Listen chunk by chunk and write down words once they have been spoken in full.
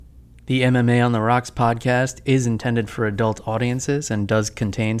The MMA on the Rocks podcast is intended for adult audiences and does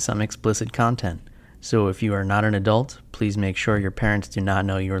contain some explicit content. So if you are not an adult, please make sure your parents do not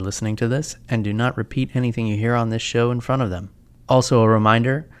know you are listening to this and do not repeat anything you hear on this show in front of them. Also a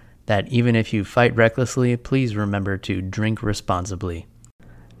reminder that even if you fight recklessly, please remember to drink responsibly.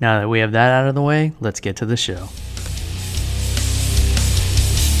 Now that we have that out of the way, let's get to the show.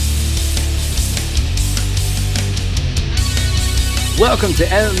 Welcome to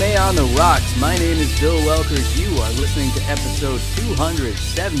MMA on the Rocks. My name is Bill Welkers. You are listening to episode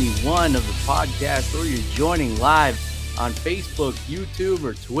 271 of the podcast, or you're joining live on Facebook, YouTube,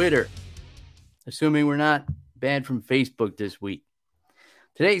 or Twitter, assuming we're not banned from Facebook this week.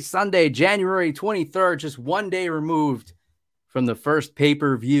 Today's Sunday, January 23rd, just one day removed from the first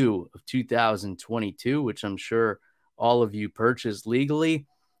pay-per-view of 2022, which I'm sure all of you purchased legally.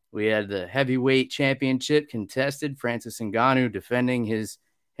 We had the heavyweight championship contested, Francis Ngannou defending his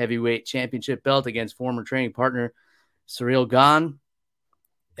heavyweight championship belt against former training partner Ciryl Gane.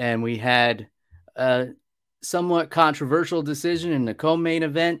 And we had a somewhat controversial decision in the co-main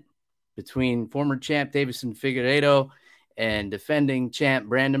event between former champ Deiveson Figueiredo and defending champ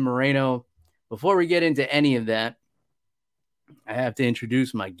Brandon Moreno. Before we get into any of that, I have to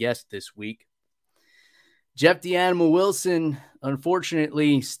introduce my guest this week. Jeff the Animal Wilson,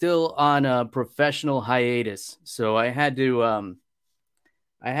 unfortunately, still on a professional hiatus. So I had to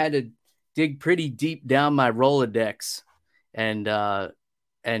dig pretty deep down my Rolodex and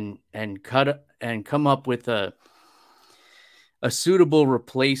come up with a suitable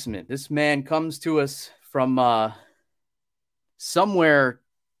replacement. This man comes to us from somewhere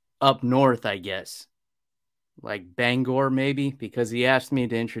up north, I guess, like Bangor maybe, because he asked me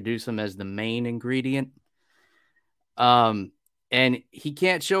to introduce him as the main ingredient. And he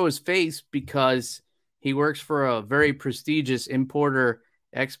can't show his face because he works for a very prestigious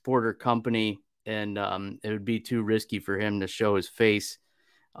importer-exporter company, and it would be too risky for him to show his face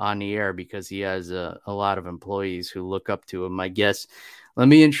on the air because he has a lot of employees who look up to him, I guess. Let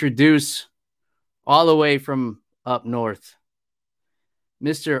me introduce, all the way from up north,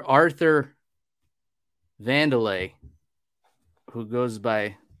 Mr. Arthur Vandelay, who goes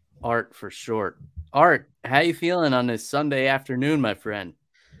by Art for short. Art, how you feeling on this Sunday afternoon, my friend?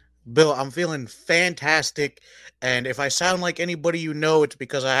 Bill, I'm feeling fantastic, and if I sound like anybody you know, it's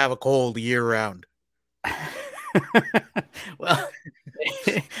because I have a cold year-round. Well,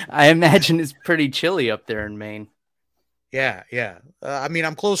 I imagine it's pretty chilly up there in Maine. Yeah. I mean,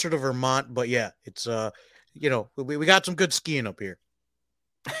 I'm closer to Vermont, but yeah, it's, we got some good skiing up here.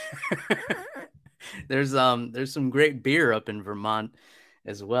 There's some great beer up in Vermont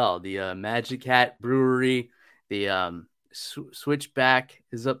as well. The Magic Hat Brewery, the Switchback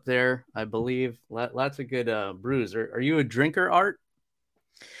is up there, I believe. Lots of good brews. Are you a drinker, Art?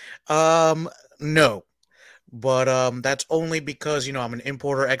 No, but that's only because I'm an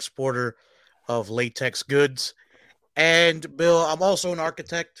importer-exporter of latex goods, and Bill, I'm also an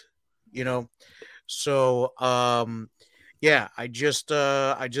architect. So yeah, I just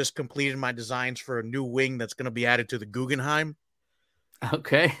completed my designs for a new wing that's going to be added to the Guggenheim.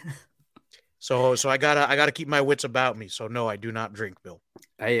 Okay. So I gotta keep my wits about me. So no, I do not drink, Bill.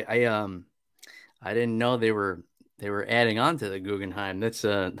 I didn't know they were adding on to the Guggenheim. That's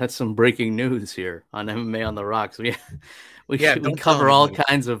some breaking news here on MMA on the Rocks. We cover all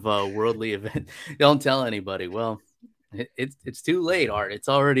kinds of worldly events. Don't tell anybody. Well, it's too late, Art. It's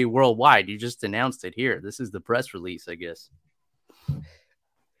already worldwide. You just announced it here. This is the press release, I guess.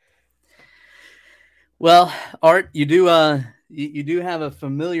 Well, Art, you do have a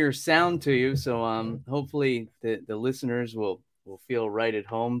familiar sound to you, so hopefully the listeners will feel right at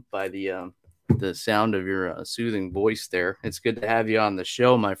home by the sound of your soothing voice there. It's good to have you on the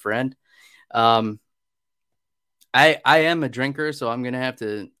show, my friend. I am a drinker, so I'm gonna have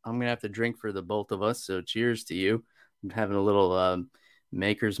to drink for the both of us. So cheers to you. I'm having a little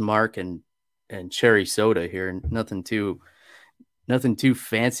Maker's Mark and cherry soda here. Nothing too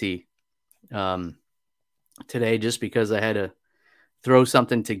fancy today, just because I had to throw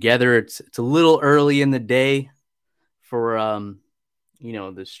something together. It's a little early in the day for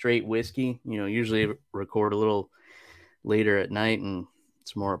the straight whiskey. Usually record a little later at night and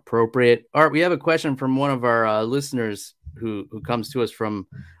it's more appropriate. Art, we have a question from one of our listeners who comes to us from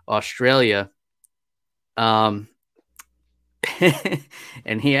Australia. And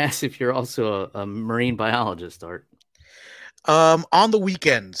he asks if you're also a marine biologist, Art. On the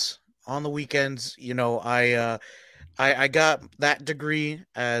weekends, I got that degree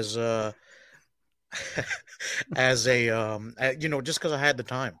as just because I had the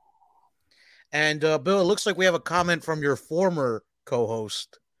time. And Bill, it looks like we have a comment from your former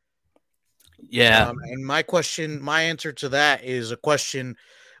co-host Yeah. And my answer to that is a question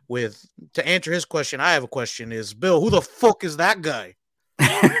to answer his question, I have a question is, Bill, who the fuck is that guy?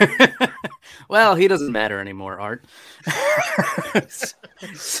 Well, he doesn't matter anymore, Art.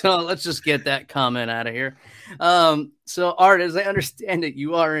 So let's just get that comment out of here. So Art, as I understand it,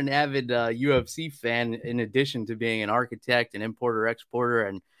 you are an avid UFC fan in addition to being an architect, an importer,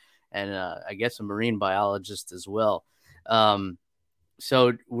 exporter, and I guess a marine biologist as well.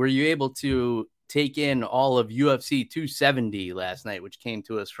 So were you able to take in all of UFC 270 last night, which came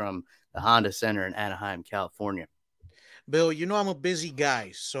to us from the Honda Center in Anaheim, California? Bill, you know I'm a busy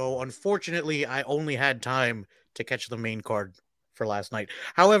guy, so unfortunately I only had time to catch the main card for last night.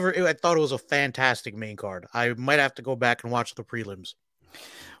 However, I thought it was a fantastic main card. I might have to go back and watch the prelims.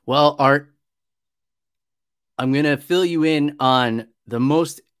 Well, Art, I'm going to fill you in on the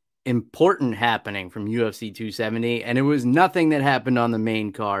most important happening from UFC 270, and it was nothing that happened on the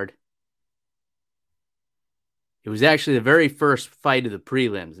main card. It was actually the very first fight of the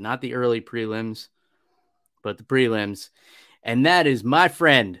prelims, not the early prelims, but the prelims. And that is my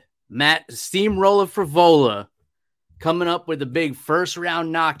friend, Matt Steamroller Frevola, coming up with a big first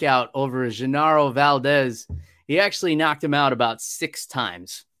round knockout over Genaro Valdez. He actually knocked him out about 6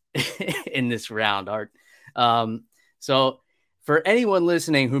 times in this round, Art. So for anyone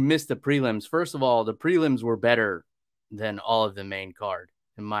listening who missed the prelims, first of all, the prelims were better than all of the main card,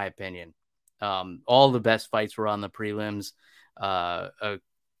 in my opinion. All the best fights were on the prelims. I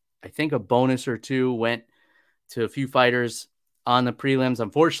think a bonus or two went to a few fighters on the prelims.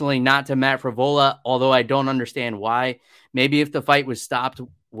 Unfortunately, not to Matt Frevola, although I don't understand why. Maybe if the fight was stopped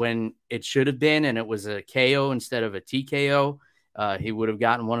when it should have been and it was a KO instead of a TKO, he would have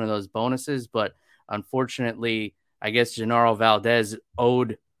gotten one of those bonuses. But unfortunately, I guess Genaro Valdez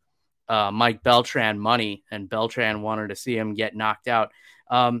owed Mike Beltran money, and Beltran wanted to see him get knocked out.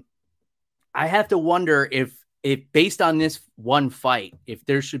 I have to wonder if based on this one fight, if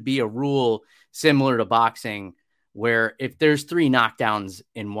there should be a rule similar to boxing where if there's 3 knockdowns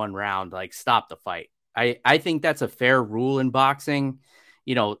in one round, like stop the fight. I think that's a fair rule in boxing,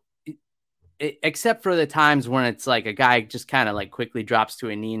 you know, except for the times when it's like a guy just kind of like quickly drops to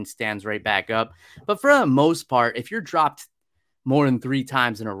a knee and stands right back up. But for the most part, if you're dropped more than 3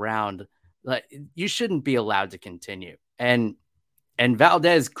 times in a round, like you shouldn't be allowed to continue. And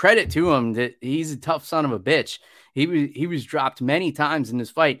Valdez, credit to him that he's a tough son of a bitch. He was dropped many times in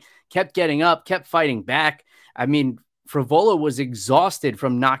this fight, kept getting up, kept fighting back. I mean, Frevola was exhausted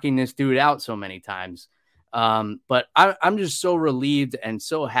from knocking this dude out so many times. But I'm just so relieved and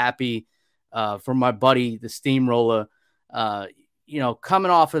so happy for my buddy, the Steamroller,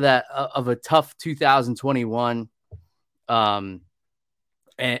 coming off of that, of a tough 2021 and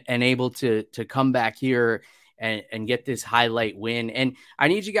able to come back here and get this highlight win. And I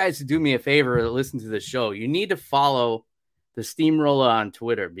need you guys to do me a favor to listen to the show. You need to follow the Steamroller on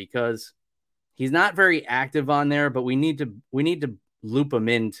Twitter because he's not very active on there, but we need to loop him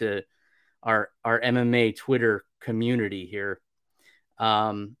into our MMA Twitter community here.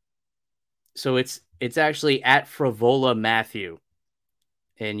 So it's actually at Frevola Matthew,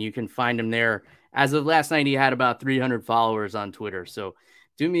 and you can find him there. As of last night, he had about 300 followers on Twitter. So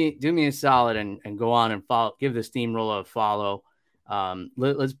do me a solid and go on and follow, give the Steamroller a follow.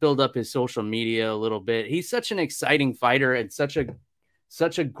 Let's build up his social media a little bit. He's such an exciting fighter and such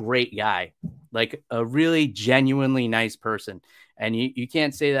a great guy, like a really genuinely nice person. And you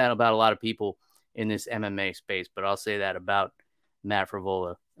can't say that about a lot of people in this MMA space, but I'll say that about Matt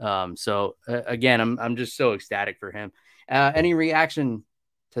Frevola. Again, I'm just so ecstatic for him. Any reaction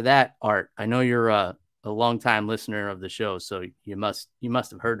to that, Art? I know you're a longtime listener of the show, so you must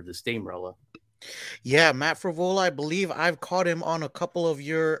have heard of the Steamroller. Yeah, Matt Frevola, I believe I've caught him on a couple of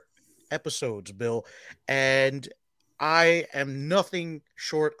your episodes, Bill, and I am nothing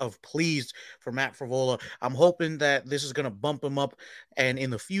short of pleased for Matt Frevola. I'm hoping that this is going to bump him up, and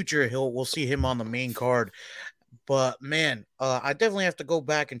in the future, we'll see him on the main card. But man, I definitely have to go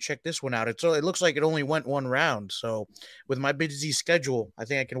back and check this one out. It looks like it only went 1 round. So with my busy schedule, I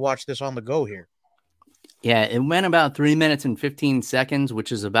think I can watch this on the go here. Yeah, it went about 3 minutes and 15 seconds,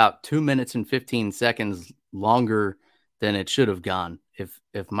 which is about 2 minutes and 15 seconds longer than it should have gone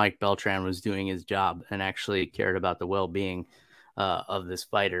if Mike Beltran was doing his job and actually cared about the well-being of this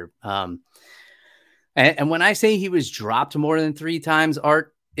fighter. And when I say he was dropped more than 3 times,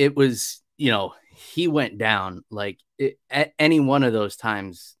 Art, it was, he went down. Like at any one of those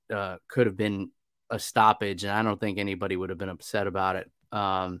times could have been a stoppage, and I don't think anybody would have been upset about it.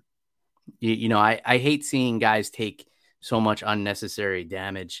 I hate seeing guys take so much unnecessary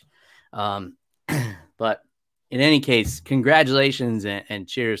damage. But, In any case, congratulations and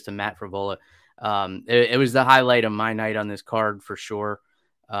cheers to Matt Frevola. It was the highlight of my night on this card for sure.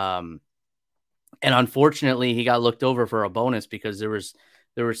 And unfortunately, he got looked over for a bonus because there were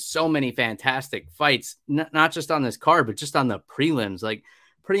so many fantastic fights, not just on this card, but just on the prelims. Like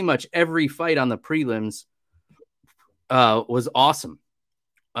pretty much every fight on the prelims was awesome,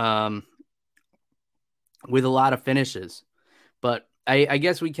 with a lot of finishes. But I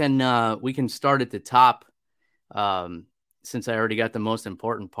guess we can start at the top, since I already got the most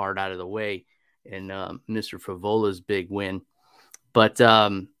important part out of the way in Mr. Frevola's big win. But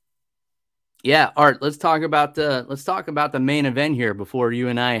yeah, Art, let's talk about the main event here before you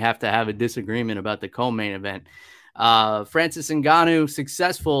and I have to have a disagreement about the co-main event. Francis Ngannou,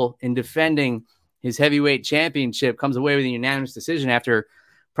 successful in defending his heavyweight championship, comes away with a unanimous decision after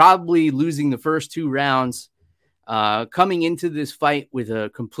probably losing the first 2 rounds. Coming into this fight with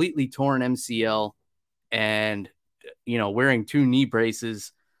a completely torn MCL and, wearing 2 knee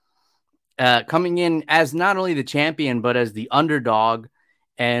braces, coming in as not only the champion, but as the underdog,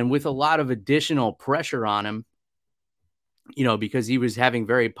 and with a lot of additional pressure on him, because he was having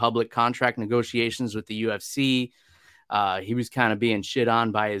very public contract negotiations with the UFC. He was kind of being shit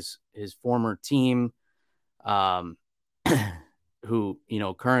on by his former team, who,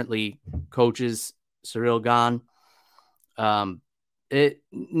 currently coaches Ciryl Gane. It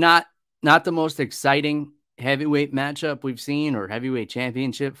not the most exciting heavyweight matchup we've seen, or heavyweight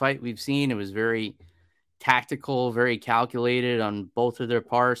championship fight we've seen. It was very tactical, very calculated on both of their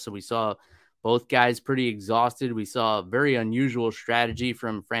parts. So we saw both guys pretty exhausted. We saw a very unusual strategy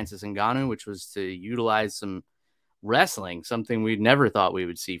from Francis Ngannou, which was to utilize some wrestling, something we'd never thought we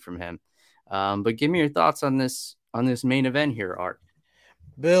would see from him. But give me your thoughts on this main event here, Art.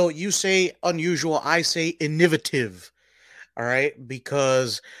 Bill, you say unusual, I say innovative. All right,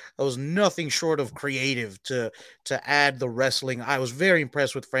 because it was nothing short of creative to add the wrestling. I was very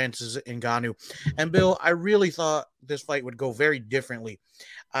impressed with Francis Ngannou. And Bill, I really thought this fight would go very differently.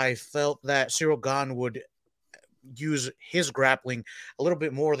 I felt that Ciryl Gane would use his grappling a little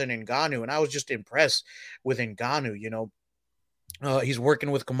bit more than Ngannou, and I was just impressed with Ngannou. He's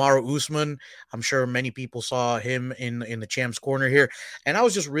working with Kamaru Usman. I'm sure many people saw him in the Champ's Corner here, and I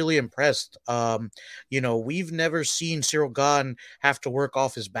was just really impressed. We've never seen Ciryl Gane have to work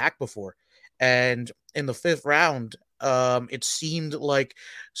off his back before, and in the 5th round, it seemed like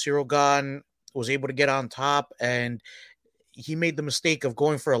Ciryl Gane was able to get on top, and he made the mistake of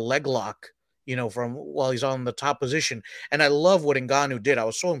going for a leg lock, from while he's on the top position. And I love what Ngannou did. I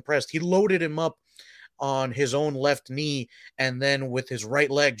was so impressed. He loaded him up on his own left knee, and then with his right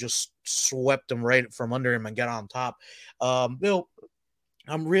leg just swept him right from under him and got on top. Bill,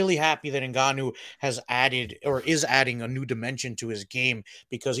 I'm really happy that Ngannou has added, or is adding, a new dimension to his game,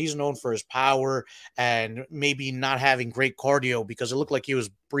 because he's known for his power and maybe not having great cardio, because it looked like he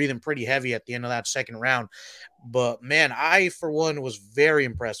was breathing pretty heavy at the end of that 2nd round. But man, I, for one, was very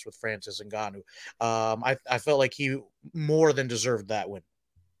impressed with Francis Ngannou. I felt like he more than deserved that win.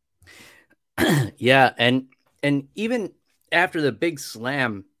 Yeah, and even after the big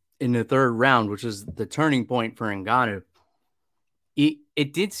slam in the 3rd round, which was the turning point for Ngannou,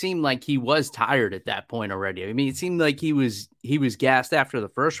 it did seem like he was tired at that point already. I mean, it seemed like he was gassed after the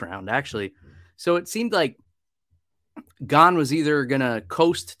 1st round, actually. So it seemed like Gane was either going to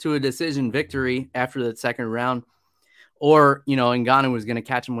coast to a decision victory after the 2nd round, or, Ngannou was going to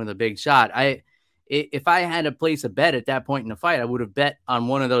catch him with a big shot. If I had to place a bet at that point in the fight, I would have bet on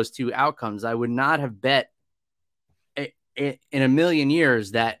one of those 2 outcomes. I would not have bet in a million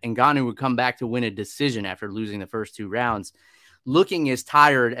years that Ngannou would come back to win a decision after losing the first 2 rounds, looking as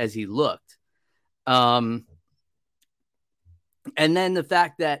tired as he looked. And then the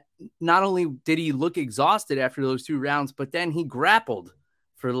fact that not only did he look exhausted after those 2 rounds, but then he grappled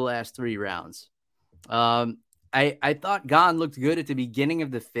for the last 3 rounds. I thought Gane looked good at the beginning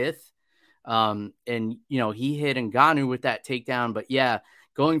of the 5th. And he hit Ngannou with that takedown, but yeah,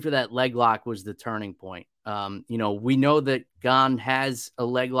 going for that leg lock was the turning point. We know that Gane has a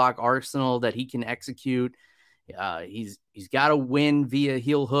leg lock arsenal that he can execute. He's got a win via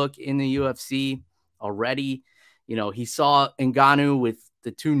heel hook in the UFC already. He saw Ngannou with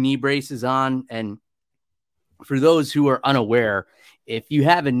the 2 knee braces on. And for those who are unaware, if you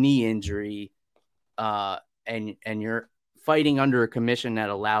have a knee injury, and you're fighting under a commission that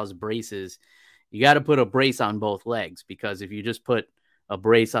allows braces, you got to put a brace on both legs, because if you just put a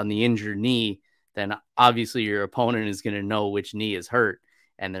brace on the injured knee, then obviously your opponent is going to know which knee is hurt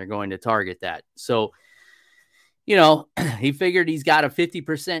and they're going to target that. So, he figured he's got a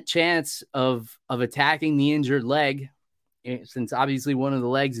 50% chance of attacking the injured leg, since obviously one of the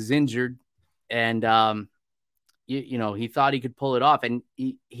legs is injured. And, he thought he could pull it off, and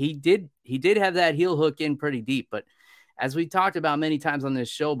he did have that heel hook in pretty deep. But as we talked about many times on this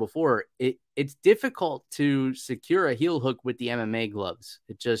show before, it's difficult to secure a heel hook with the MMA gloves.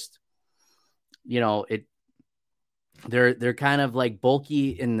 It just, they're kind of like bulky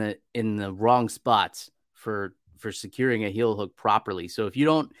in the wrong spots for securing a heel hook properly. So if you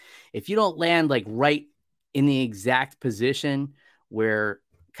don't land like right in the exact position where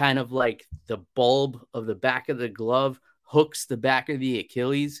kind of like the bulb of the back of the glove hooks the back of the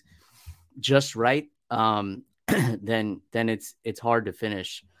Achilles just right, then it's hard to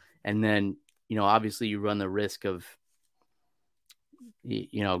finish. And then, obviously you run the risk of,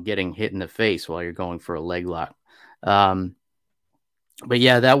 getting hit in the face while you're going for a leg lock. But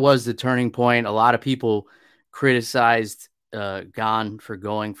yeah, that was the turning point. A lot of people criticized Gane for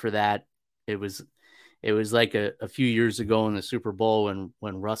going for that. It was like a few years ago in the Super Bowl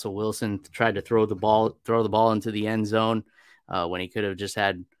when Russell Wilson tried to throw the ball into the end zone when he could have just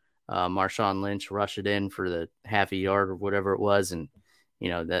had Marshawn Lynch rush it in for the half a yard or whatever it was. And,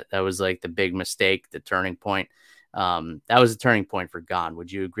 that was like the big mistake, the turning point. That was a turning point for Gane.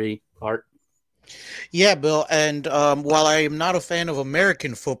 Would you agree, Art? Yeah, Bill. And while I am not a fan of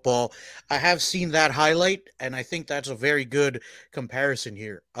American football, I have seen that highlight, and I think that's a very good comparison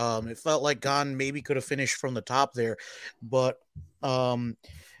here. It felt like Gane maybe could have finished from the top there, but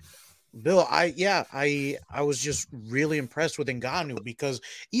Bill, I was just really impressed with Ngannou because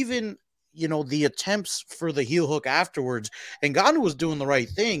even the attempts for the heel hook afterwards, Ngannou was doing the right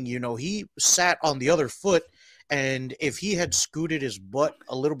thing. He sat on the other foot. And if he had scooted his butt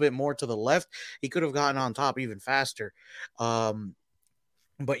a little bit more to the left, he could have gotten on top even faster.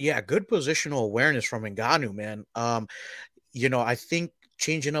 But yeah, good positional awareness from Ngannou, man. I think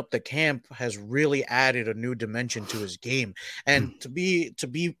changing up the camp has really added a new dimension to his game. And to be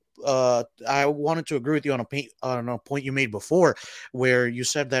I wanted to agree with you on a point you made before, where you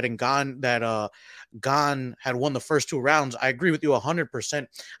said that Gane had won the first 2 rounds. I agree with you 100%.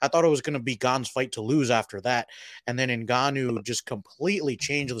 I thought it was going to be Gane's fight to lose after that. And then Ngannou just completely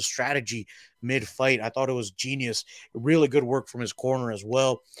changed the strategy mid-fight. I thought it was genius. Really good work from his corner as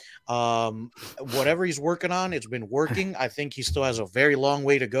well. Whatever he's working on, it's been working. I think he still has a very long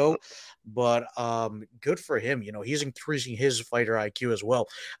way to go, but good for him. He's increasing his fighter IQ as well.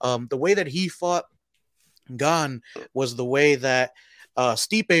 The way that he fought Gane was the way that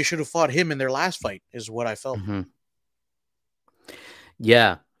Stipe should have fought him in their last fight, is what I felt. Mm-hmm.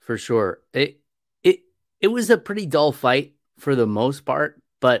 Yeah, for sure. It was a pretty dull fight for the most part,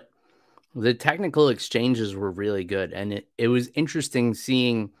 but the technical exchanges were really good. And it was interesting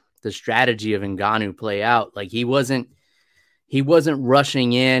seeing the strategy of Ngannou play out. Like he wasn't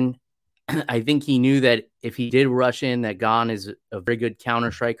rushing in. I think he knew that if he did rush in, that Gane is a very good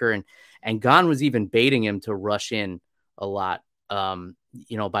counter striker. And Gane was even baiting him to rush in a lot.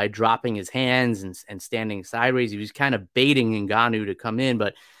 By dropping his hands and standing sideways. He was kind of baiting Ngannou to come in,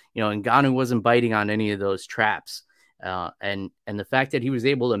 but, Ngannou wasn't biting on any of those traps. And the fact that he was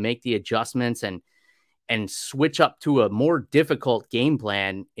able to make the adjustments and switch up to a more difficult game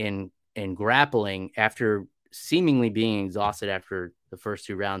plan in grappling after seemingly being exhausted after the first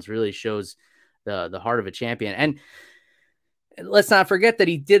 2 rounds really shows the heart of a champion. And let's not forget that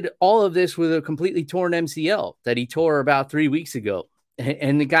he did all of this with a completely torn MCL that he tore about 3 weeks ago.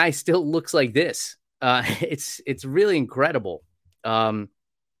 And the guy still looks like this. It's really incredible.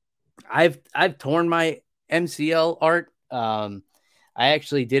 I've torn my MCL, Art. I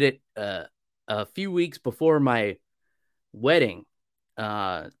actually did it a few weeks before my wedding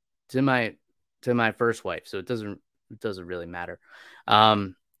to my first wife. So it doesn't really matter.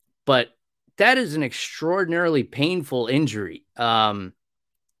 But that is an extraordinarily painful injury. And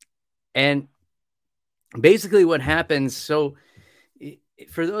basically what happens, so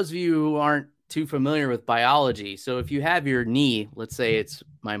for those of you who aren't too familiar with biology, so if you have your knee, let's say it's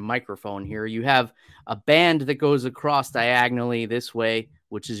my microphone here, you have a band that goes across diagonally this way,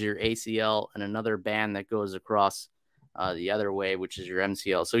 which is your ACL, and another band that goes across the other way, which is your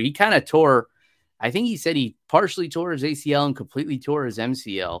MCL. So he kind of tore, I think he said he partially tore his ACL and completely tore his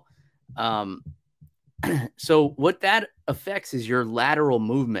MCL. So what that affects is your lateral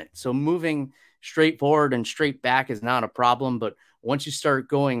movement. So moving straight forward and straight back is not a problem, but once you start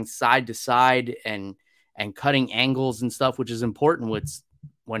going side to side and cutting angles and stuff, which is important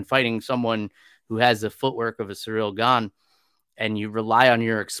when fighting someone who has the footwork of a Ciryl Gane, and you rely on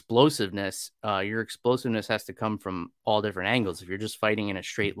your explosiveness has to come from all different angles. If you're just fighting in a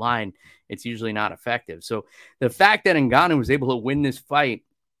straight line, it's usually not effective. So the fact that Ngannou was able to win this fight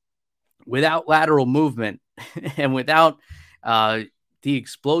without lateral movement and without the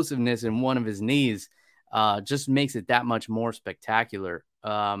explosiveness in one of his knees, just makes it that much more spectacular.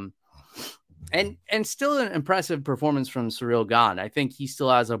 And still an impressive performance from Ciryl Gane. I think he still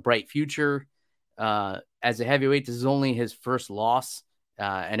has a bright future as a heavyweight. This is only his first loss,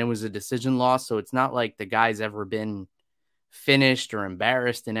 and it was a decision loss, so it's not like the guy's ever been finished or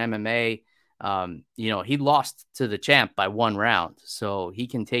embarrassed in MMA. He lost to the champ by 1 round, so he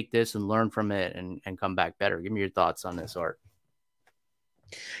can take this and learn from it and come back better. Give me your thoughts on this, Art.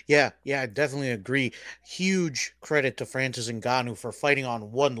 Yeah, I definitely agree. Huge credit to Francis Ngannou for fighting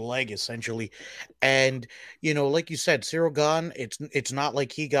on one leg essentially. And like you said, Ciryl Gane, it's not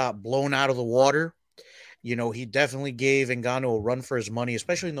like he got blown out of the water. He definitely gave Ngannou a run for his money,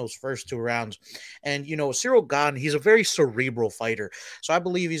 especially in those first 2 rounds. And Ciryl Gane, he's a very cerebral fighter. So I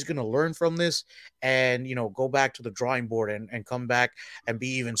believe he's going to learn from this and go back to the drawing board and come back and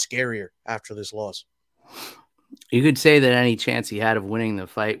be even scarier after this loss. You could say that any chance he had of winning the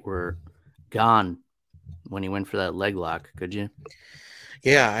fight were gone when he went for that leg lock, could you?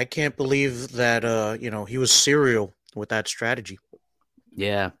 Yeah, I can't believe that he was serial with that strategy.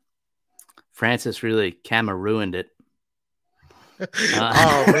 Yeah. Francis really ruined it.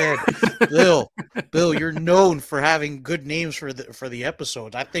 Oh man, Bill, you're known for having good names for the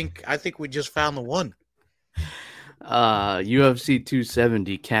episodes. I think we just found the one. UFC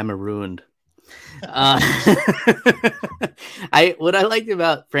 270 ruined. What I liked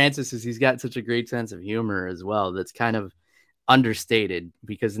about Francis is he's got such a great sense of humor as well. That's kind of understated,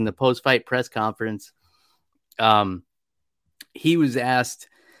 because in the post-fight press conference, he was asked,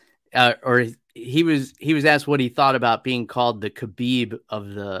 he was asked what he thought about being called the Khabib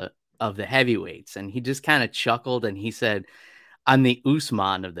of the heavyweights, and he just kind of chuckled and he said, "I'm the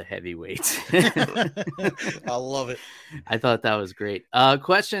Usman of the heavyweights." I love it. I thought that was great.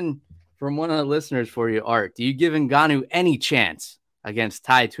 Question from one of the listeners for you, Art. Do you give Ngannou any chance against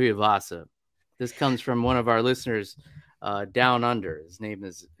Tai Tuivasa? This comes from one of our listeners down under. His name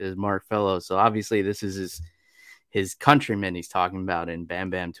is Mark Fellow. So obviously this is his countryman he's talking about in Bam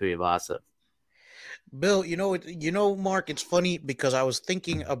Bam Tuivasa. Bill, Mark, it's funny because I was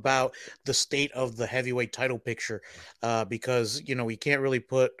thinking about the state of the heavyweight title picture because, we can't really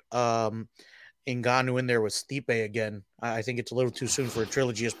put Ngannou in there with Stipe again. I think it's a little too soon for a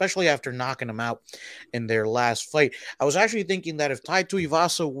trilogy, especially after knocking him out in their last fight. I was actually thinking that if Tai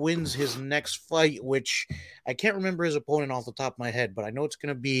Tuivasa wins his next fight, which I can't remember his opponent off the top of my head, but I know it's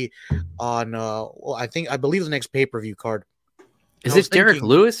going to be on, I believe the next pay-per-view card. Is it Derek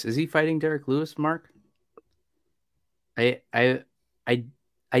Lewis? Is he fighting Derek Lewis, Mark? I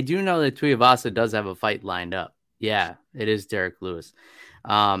do know that Tuivasa does have a fight lined up. Yeah, it is Derek Lewis.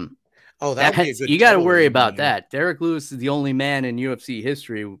 That would be a good. You got to worry about that. Derek Lewis is the only man in UFC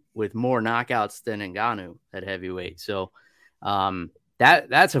history with more knockouts than Ngannou at heavyweight. So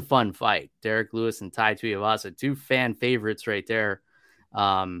that's a fun fight. Derek Lewis and Tai Tuivasa, 2 fan favorites right there.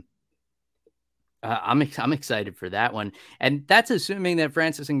 I'm excited for that one. And that's assuming that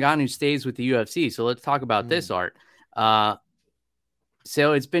Francis Ngannou stays with the UFC. So let's talk about this, Art.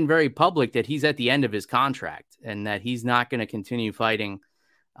 So it's been very public that he's at the end of his contract and that he's not going to continue fighting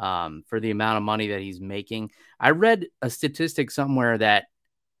for the amount of money that he's making. I read a statistic somewhere that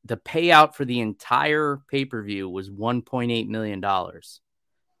the payout for the entire pay-per-view was $1.8 million,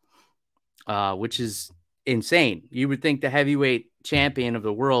 which is insane. You would think the heavyweight champion of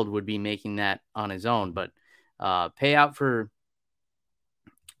the world would be making that on his own, but payout for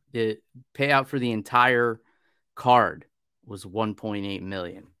the entire card was $1.8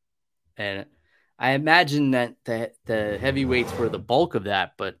 million. And I imagine that the heavyweights were the bulk of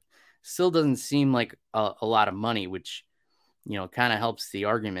that, but still doesn't seem like a lot of money, which, kind of helps the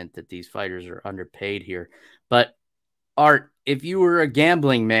argument that these fighters are underpaid here. But Art, if you were a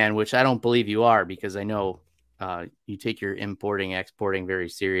gambling man, which I don't believe you are, because I know you take your importing, exporting very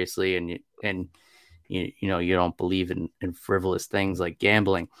seriously, and you don't believe in frivolous things like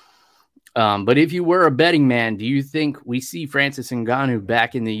gambling. But if you were a betting man, do you think we see Francis Ngannou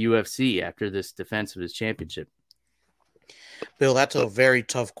back in the UFC after this defense of his championship? Bill, that's a very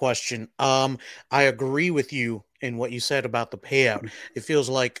tough question. I agree with you in what you said about the payout. It feels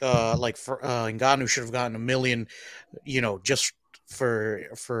like Ngannou should have gotten $1 million, just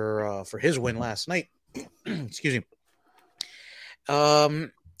for his win last night. Excuse me.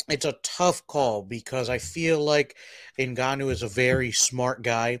 It's a tough call because I feel like Ngannou is a very smart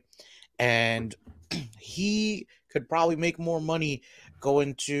guy. And he could probably make more money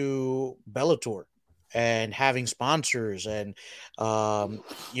going to Bellator and having sponsors and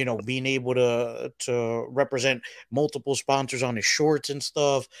being able to represent multiple sponsors on his shorts and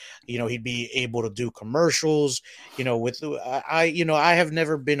stuff. He'd be able to do commercials. With I have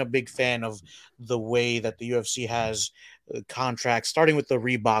never been a big fan of the way that the UFC has contracts, starting with the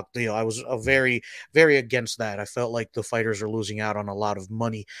Reebok deal. I was a very, very against that. I felt like the fighters are losing out on a lot of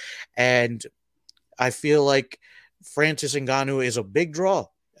money, and I feel like Francis Ngannou is a big draw.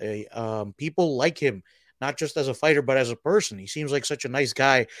 People like him, not just as a fighter, but as a person. He seems like such a nice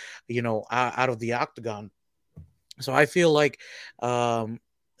guy, out of the octagon. So I feel like um,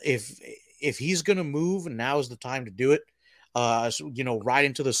 if he's gonna move, now is the time to do it. Ride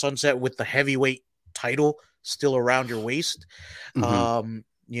into the sunset with the heavyweight title still around your waist. He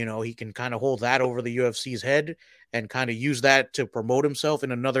can kind of hold that over the UFC's head and kind of use that to promote himself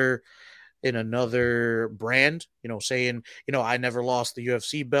in another brand, saying, I never lost the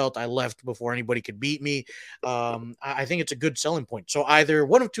UFC belt. I left before anybody could beat me. I think it's a good selling point. So either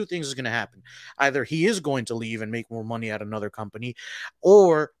one of two things is going to happen. Either he is going to leave and make more money at another company,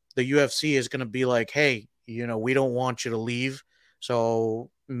 or the UFC is going to be like, hey, we don't want you to leave.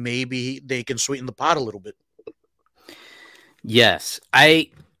 So maybe they can sweeten the pot a little bit. Yes,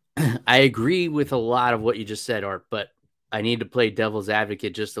 I agree with a lot of what you just said, Art, but I need to play devil's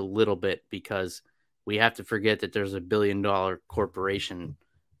advocate just a little bit because we have to forget that there's $1 billion corporation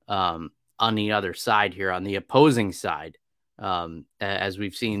on the other side here, on the opposing side, as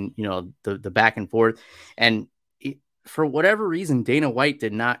we've seen, the back and forth. And for whatever reason, Dana White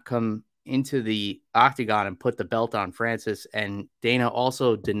did not come into the octagon and put the belt on Francis. And Dana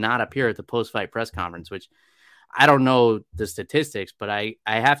also did not appear at the post-fight press conference, which I don't know the statistics, but I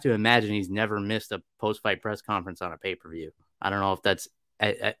have to imagine he's never missed a post-fight press conference on a pay-per-view. I don't know if that's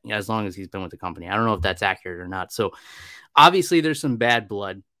as long as he's been with the company. I don't know if that's accurate or not. So obviously there's some bad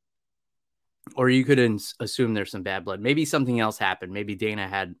blood, or you could assume there's some bad blood. Maybe something else happened. Maybe Dana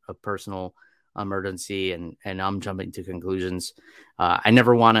had a personal emergency and I'm jumping to conclusions. I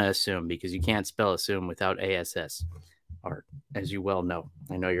never want to assume because you can't spell assume without ASS, or as you well know.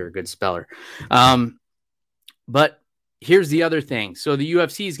 I know you're a good speller. But here's the other thing. So the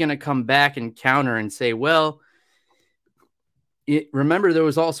UFC is going to come back and counter and say, well, remember there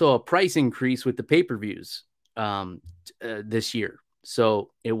was also a price increase with the pay-per-views this year.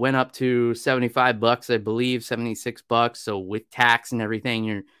 So it went up to $75, I believe, $76. So with tax and everything,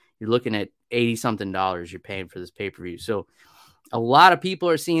 you're looking at $80-something you're paying for this pay-per-view. So a lot of people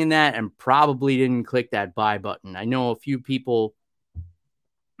are seeing that and probably didn't click that buy button. I know a few people,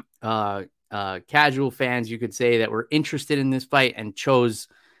 casual fans, you could say, that were interested in this fight and chose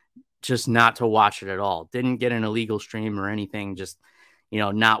just not to watch it at all. Didn't get an illegal stream or anything, just,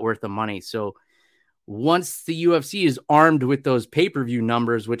 not worth the money. So once the UFC is armed with those pay-per-view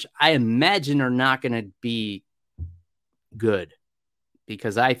numbers, which I imagine are not going to be good,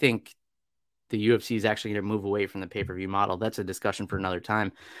 because I think the UFC is actually going to move away from the pay-per-view model. That's a discussion for another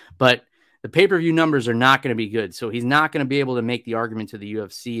time. But the pay-per-view numbers are not going to be good. So he's not going to be able to make the argument to the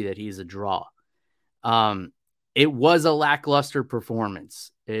UFC that he's a draw. It was a lackluster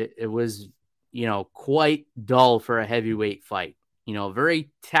performance. It was, quite dull for a heavyweight fight.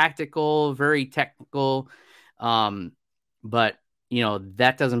 Very tactical, very technical. But,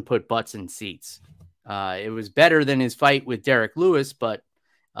 that doesn't put butts in seats. It was better than his fight with Derek Lewis, but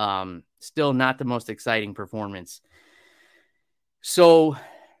still not the most exciting performance. So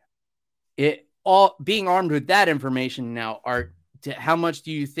being armed with that information now, Art, how much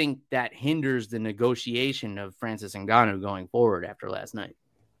do you think that hinders the negotiation of Francis Ngannou going forward after last night?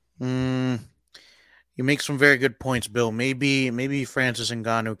 You make some very good points, Bill. Maybe Francis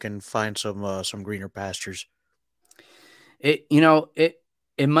Ngannou can find some greener pastures. It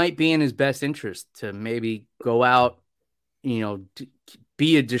might be in his best interest to maybe go out,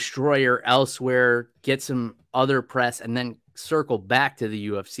 be a destroyer elsewhere, get some other press, and then circle back to the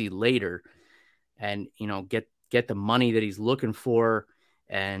UFC later and, get the money that he's looking for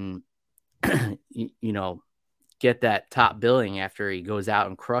and, get that top billing after he goes out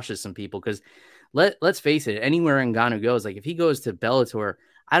and crushes some people. Because let's face it, anywhere Ngannou goes, like if he goes to Bellator,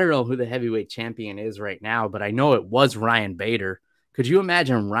 I don't know who the heavyweight champion is right now, but I know it was Ryan Bader. Could you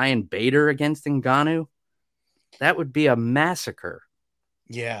imagine Ryan Bader against Ngannou? That would be a massacre.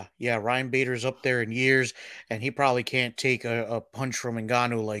 Yeah. Ryan Bader's up there in years, and he probably can't take a punch from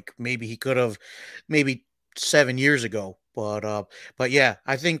Ngannou like maybe he could have, maybe 7 years ago. But yeah,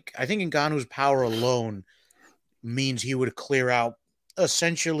 I think Ngannou's power alone means he would clear out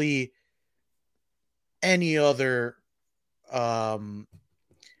essentially any other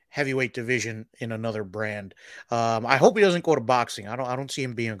heavyweight division in another brand. I hope he doesn't go to boxing. I don't see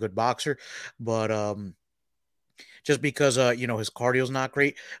him being a good boxer, but just because his cardio is not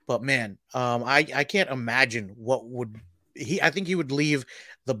great. But man, I can't imagine what would he. I think he would leave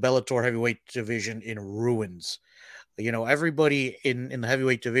the Bellator heavyweight division in ruins. Everybody in the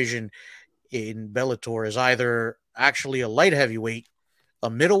heavyweight division in Bellator is either actually a light heavyweight, a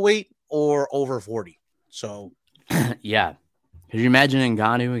middleweight, or over 40. So yeah. Could you imagine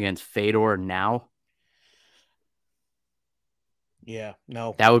Ngannou against Fedor now? Yeah,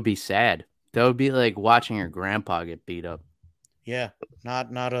 no. That would be sad. That would be like watching your grandpa get beat up. Yeah,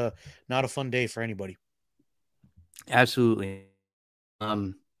 not a fun day for anybody. Absolutely.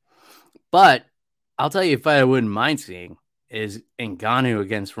 But I'll tell you a fight I wouldn't mind seeing is Ngannou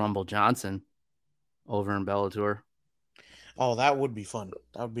against Rumble Johnson over in Bellator. Oh, that would be fun.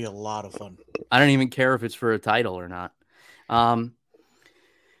 That would be a lot of fun. I don't even care if it's for a title or not.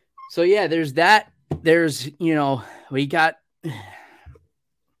 So yeah, there's that. There's, we got,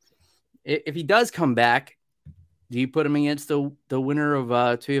 if he does come back, do you put him against the winner of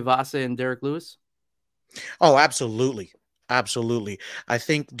Tuivasa and Derek Lewis? Oh, absolutely. Absolutely. I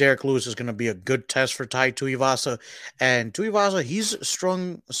think Derek Lewis is going to be a good test for Tai Tuivasa. And Tuivasa, he's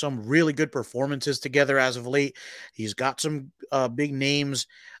strung some really good performances together as of late. He's got some big names,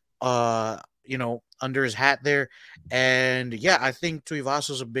 under his hat there. And yeah, I think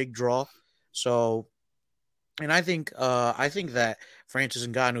Tuivasa is a big draw. So, and I think that Francis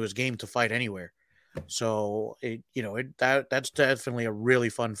Ngannou is game to fight anywhere. So that's definitely a really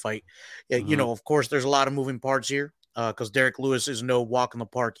fun fight. Of course, there's a lot of moving parts here because Derek Lewis is no walk in the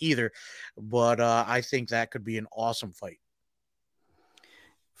park either. But I think that could be an awesome fight.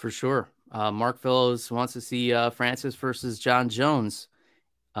 For sure. Mark Fellows wants to see Francis versus John Jones.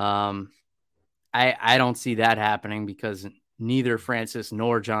 I don't see that happening because neither Francis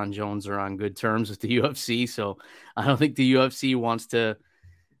nor John Jones are on good terms with the UFC. So I don't think the UFC wants to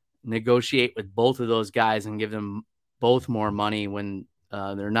negotiate with both of those guys and give them both more money when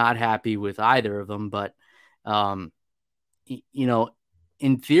they're not happy with either of them. But, in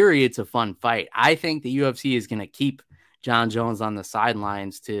theory, it's a fun fight. I think the UFC is going to keep John Jones on the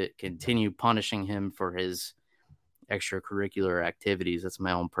sidelines to continue punishing him for his extracurricular activities. That's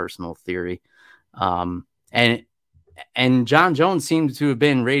my own personal theory. And John Jones seems to have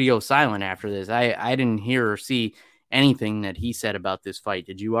been radio silent after this. I didn't hear or see anything that he said about this fight.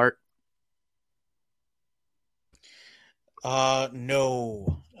 Did you, Art?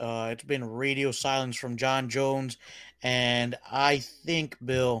 No. It's been radio silence from John Jones, and I think,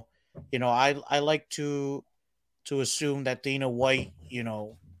 Bill, I like to assume that Dana White,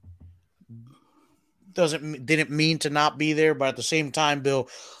 didn't mean to not be there, but at the same time, Bill,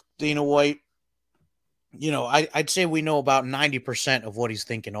 Dana White, I'd say we know about 90% of what he's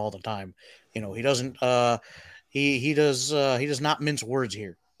thinking all the time. He doesn't he does not mince words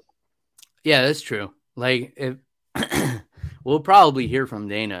here. Yeah, that's true. Like, if we'll probably hear from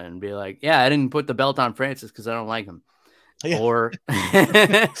Dana and be like, yeah, I didn't put the belt on Francis because I don't like him. Yeah.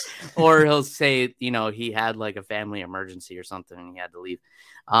 Or he'll say, he had like a family emergency or something and he had to leave.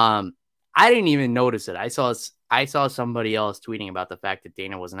 I didn't even notice it. I saw somebody else tweeting about the fact that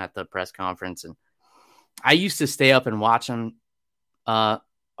Dana wasn't at the press conference, and I used to stay up and watch him,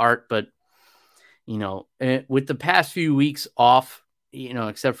 Art, but with the past few weeks off,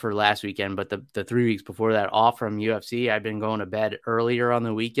 except for last weekend, but the 3 weeks before that off from UFC, I've been going to bed earlier on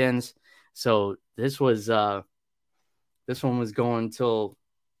the weekends. So this one was going till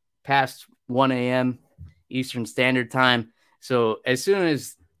past 1 a.m. Eastern Standard Time. So as soon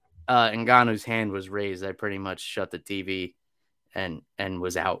as Ngannou's hand was raised, I pretty much shut the TV and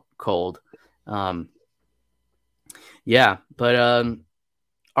was out cold. Yeah, but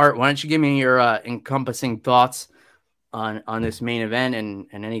Art, why don't you give me your encompassing thoughts on this main event and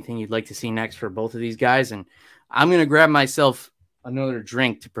anything you'd like to see next for both of these guys? And I'm going to grab myself another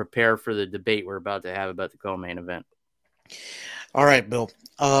drink to prepare for the debate we're about to have about the co-main event. All right, Bill.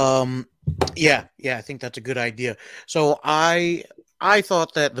 Yeah, I think that's a good idea. So I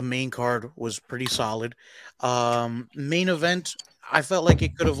thought that the main card was pretty solid. Main event, I felt like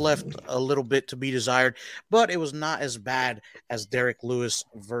it could have left a little bit to be desired, but it was not as bad as Derek Lewis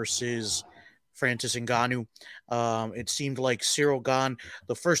versus Francis Ngannou. It seemed like Ciryl Gane,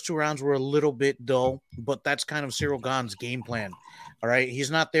 the first 2 rounds were a little bit dull, but that's kind of Ciryl Gane's game plan. All right.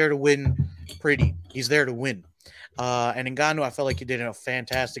 He's not there to win pretty. He's there to win. And Ngannou, I felt like he did a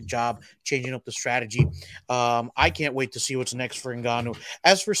fantastic job changing up the strategy. I can't wait to see what's next for Ngannou.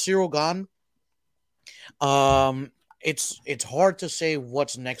 As for Ciryl Gane, it's hard to say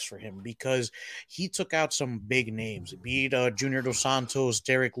what's next for him because he took out some big names. He beat Junior Dos Santos,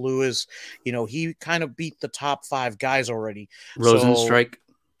 Derek Lewis. He kind of beat the top 5 guys already. So Rosenstrike.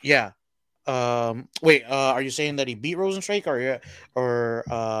 yeah. Wait. Are you saying that he beat Rosenstrike, or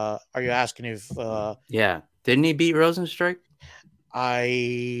are you asking if Yeah. Didn't he beat Rosenstrike?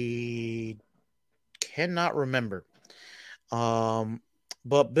 I cannot remember.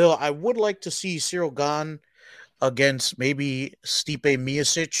 But Bill, I would like to see Cyril Gahn against maybe Stipe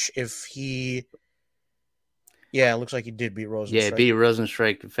Miocic if he. Yeah, it looks like he did beat Yeah, he Rosenstrike. beat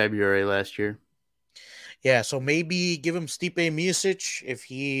Rosenstrike in February last year. Yeah, so maybe give him Stipe Miocic if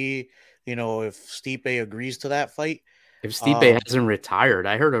if Stipe agrees to that fight. If Stipe Um, hasn't retired,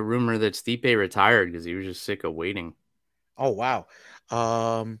 I heard a rumor that Stipe retired because he was just sick of waiting. oh wow.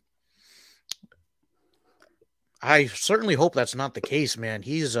 Um, I certainly hope that's not the case, man.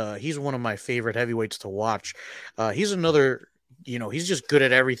 He's one of my favorite heavyweights to watch. He's another, he's just good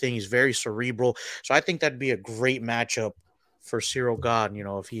at everything. He's very cerebral. So I think that'd be a great matchup for Cyril Gahn,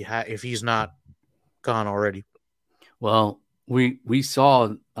 if he's not gone already. Well, we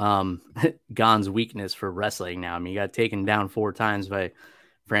saw Gahn's weakness for wrestling now. I mean, he got taken down 4 times by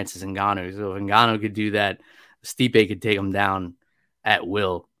Francis Ngannou. So if Ngannou could do that, Stipe could take him down at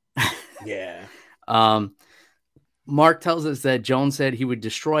will. Yeah. Mark tells us that Jones said he would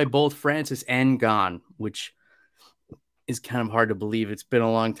destroy both Francis and Gahn, which is kind of hard to believe. It's been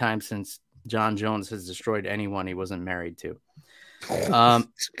a long time since John Jones has destroyed anyone he wasn't married to. Oh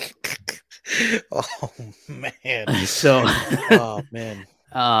man. So oh man.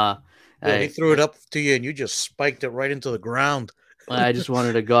 He threw it up to you and you just spiked it right into the ground. I just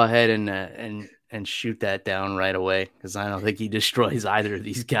wanted to go ahead and shoot that down right away because I don't think he destroys either of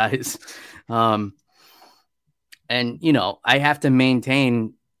these guys. And I have to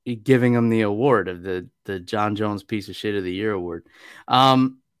maintain giving him the award of the John Jones Piece of Shit of the Year award. All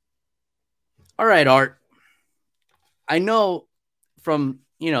right, Art. I know from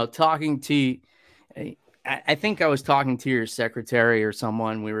talking to, I think I was talking to your secretary or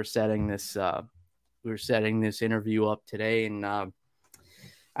someone. We were setting this interview up today, and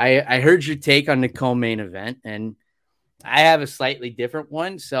I heard your take on the co-main event, and I have a slightly different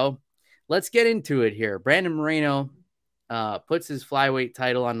one. So let's get into it here. Brandon Moreno puts his flyweight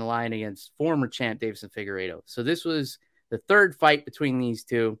title on the line against former champ Deiveson Figueiredo. So this was the third fight between these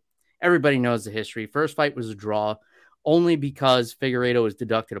two. Everybody knows the history. First fight was a draw, only because Figueiredo was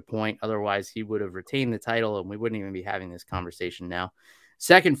deducted a point. Otherwise, he would have retained the title, and we wouldn't even be having this conversation now.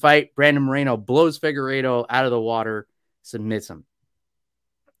 Second fight, Brandon Moreno blows Figueiredo out of the water, submits him.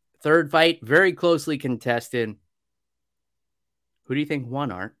 Third fight, very closely contested. Who do you think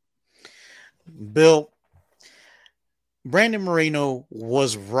won, Art? Bill, Brandon Moreno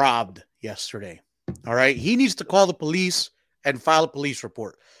was robbed yesterday. All right. He needs to call the police and file a police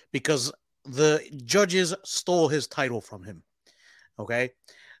report because the judges stole his title from him. Okay.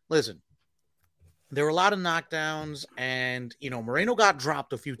 Listen, there were a lot of knockdowns and, Moreno got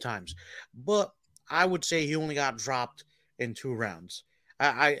dropped a few times, but I would say he only got dropped in 2 rounds.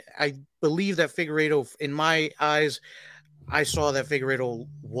 I believe that Figueiredo, in my eyes, I saw that Figueiredo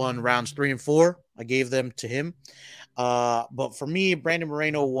won rounds 3 and 4. I gave them to him. But for me, Brandon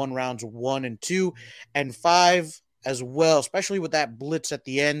Moreno won rounds 1 and 2 and 5 as well, especially with that blitz at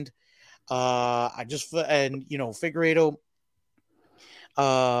the end. Figueiredo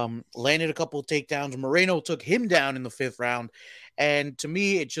landed a couple of takedowns. Moreno took him down in the 5th round. And to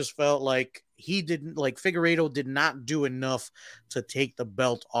me, it just felt like Figueiredo did not do enough to take the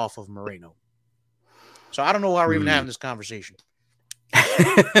belt off of Moreno. So I don't know why we're even having this conversation.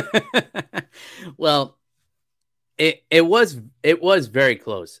 Well, it was very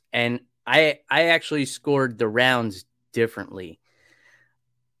close, and I actually scored the rounds differently.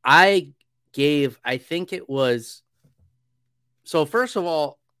 I think it was. So first of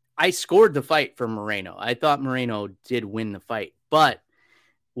all, I scored the fight for Moreno. I thought Moreno did win the fight, but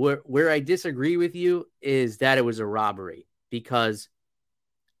where I disagree with you is that it was a robbery, because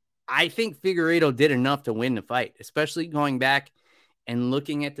I think Figueiredo did enough to win the fight, especially going back and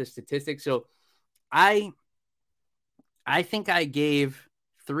looking at the statistics. So I think I gave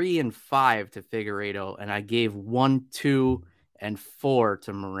 3 and 5 to Figueiredo, and I gave 1, 2, and 4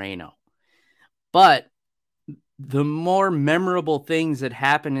 to Moreno. But the more memorable things that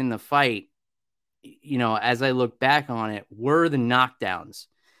happened in the fight, as I look back on it, were the knockdowns.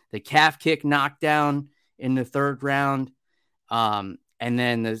 The calf kick knockdown in the 3rd round. And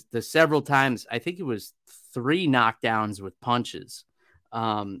then the several times, I think it was 3 knockdowns with punches.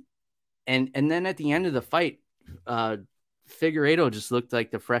 And then at the end of the fight, Figueiredo just looked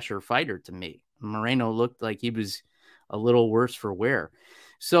like the fresher fighter to me. Moreno looked like he was a little worse for wear.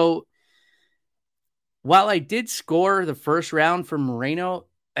 So while I did score the first round for Moreno,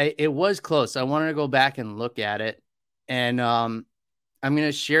 it was close. I wanted to go back and look at it. And I'm going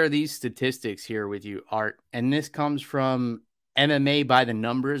to share these statistics here with you, Art. And this comes from MMA by the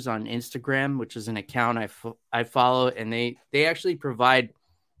Numbers on Instagram, which is an account I follow. And they actually provide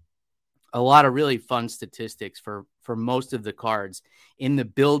a lot of really fun statistics for most of the cards in the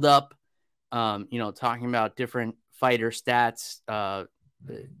build-up, talking about different fighter stats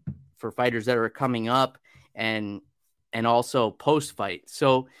for fighters that are coming up and also post-fight.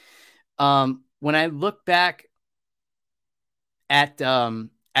 So when I look back at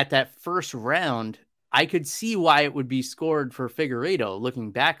that first round, I could see why it would be scored for Figueiredo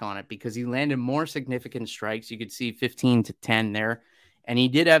looking back on it, because he landed more significant strikes. You could see 15-10 there. And he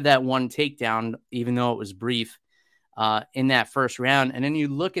did have that one takedown, even though it was brief, in that first round. And then you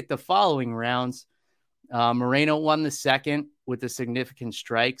look at the following rounds. Moreno won the second with the significant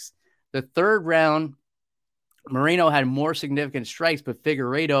strikes. The third round, Moreno had more significant strikes, but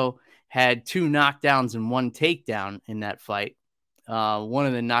Figueiredo had 2 knockdowns and 1 takedown in that fight. One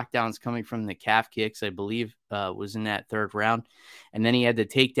of the knockdowns coming from the calf kicks, I believe, was in that third round. And then he had the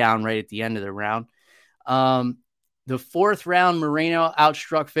takedown right at the end of the round. The fourth round, Moreno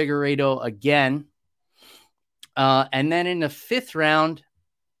outstruck Figueiredo again. And then in the fifth round,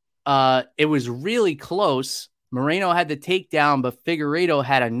 it was really close. Moreno had the takedown, but Figueiredo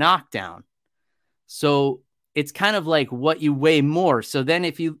had a knockdown. So it's kind of like what you weigh more. So then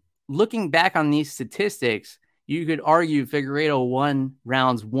if you, looking back on these statistics, you could argue Figueiredo won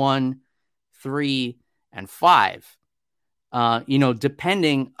rounds 1, 3, and 5.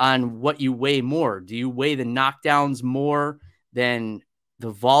 Depending on what you weigh more. Do you weigh the knockdowns more than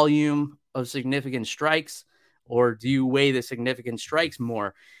the volume of significant strikes, or do you weigh the significant strikes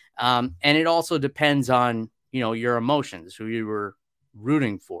more? And it also depends on, your emotions, who you were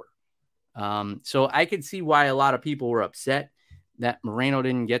rooting for. So I could see why a lot of people were upset that Moreno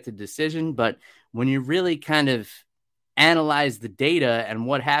didn't get the decision. But when you really kind of analyze the data and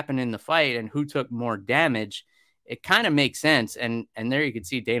what happened in the fight and who took more damage, it kind of makes sense. And there you can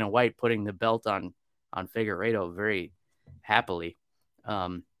see Dana White putting the belt on Figueiredo very happily.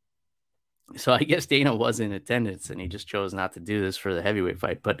 So I guess Dana was in attendance and he just chose not to do this for the heavyweight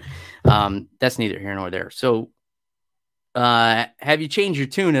fight, but that's neither here nor there. So have you changed your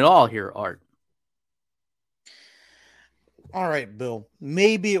tune at all here, Art? All right, Bill.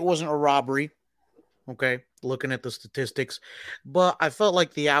 Maybe it wasn't a robbery. Okay, looking at the statistics, but I felt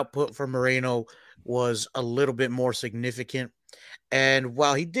like the output for Moreno was a little bit more significant. And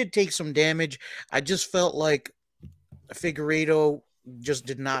while he did take some damage, I just felt like Figueiredo just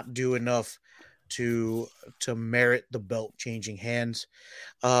did not do enough to merit the belt changing hands.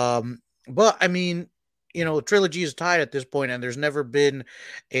 But I mean, the trilogy is tied at this point, and there's never been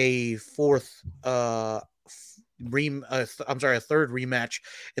a fourth a third rematch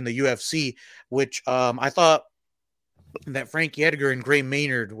in the UFC, which I thought that Frankie Edgar and Gray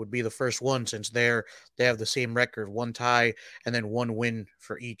Maynard would be the first one, since they have the same record, 1 tie and then 1 win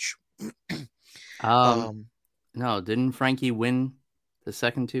for each. No, didn't Frankie win the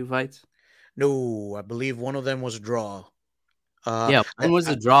second 2 fights? No, I believe one of them was a draw. One was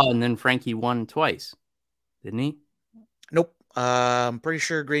a draw, and then Frankie won twice, didn't he? Nope. I'm pretty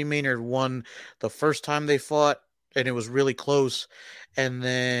sure Gray Maynard won the first time they fought, and it was really close. And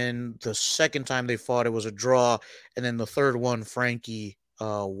then the second time they fought, it was a draw. And then the third one, Frankie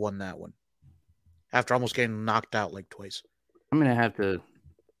won that one after almost getting knocked out like twice. I'm going to have to.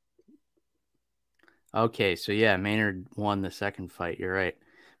 Okay, so yeah, Maynard won the second fight. You're right.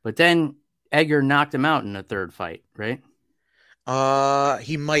 But then Edgar knocked him out in the third fight, right?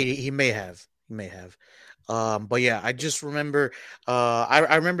 He may have. But yeah, I just remember,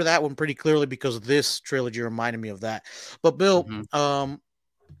 I remember that one pretty clearly because this trilogy reminded me of that. But Bill, I'm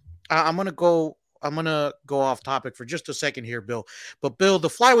gonna go off topic for just a second here, Bill. But Bill, the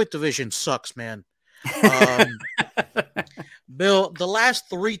flyweight division sucks, man. Bill, the last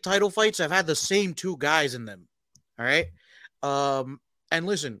 3 title fights have had the same 2 guys in them. All right. And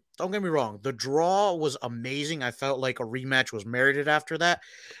listen, don't get me wrong. The draw was amazing. I felt like a rematch was merited after that.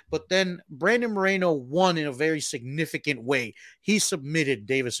 But then Brandon Moreno won in a very significant way. He submitted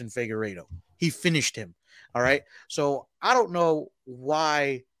Deiveson Figueiredo. He finished him. All right. So I don't know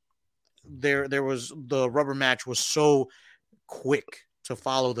why there was the rubber match was so quick. to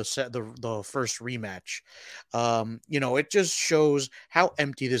follow the first rematch. It just shows how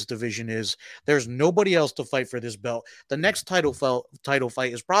empty this division is. There's nobody else to fight for this belt. The next title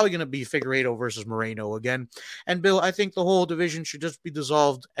fight is probably going to be Figueiredo versus Moreno again. And Bill, I think the whole division should just be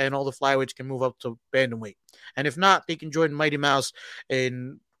dissolved, and all the flyweights can move up to bantamweight. And if not, they can join Mighty Mouse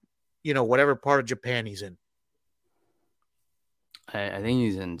in whatever part of Japan he's in. I think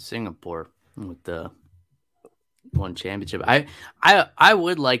he's in Singapore with the one championship. I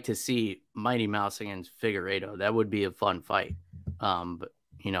would like to see Mighty Mouse against Figueiredo. That would be a fun fight. But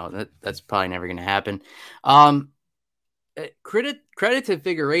that's probably never going to happen. Credit to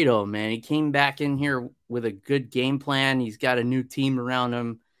Figueiredo, man. He came back in here with a good game plan. He's got a new team around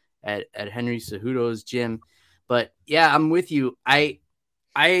him at Henry Cejudo's gym. But yeah, I'm with you. I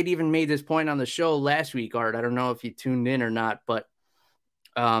had even made this point on the show last week, Art. I don't know if you tuned in or not, but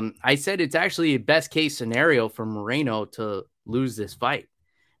I said it's actually a best case scenario for Moreno to lose this fight,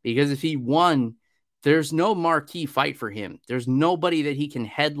 because if he won, there's no marquee fight for him. There's nobody that he can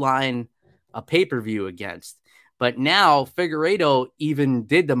headline a pay-per-view against. But now Figueiredo even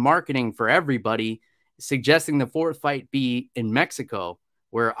did the marketing for everybody, suggesting the fourth fight be in Mexico,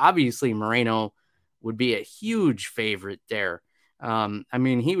 where obviously Moreno would be a huge favorite there. I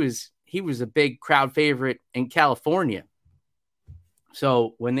mean, he was a big crowd favorite in California.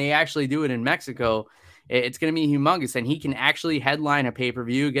 So when they actually do it in Mexico, it's going to be humongous. And he can actually headline a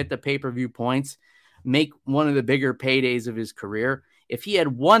pay-per-view, get the pay-per-view points, make one of the bigger paydays of his career. If he had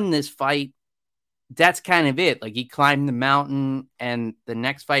won this fight, that's kind of it. Like, he climbed the mountain, and the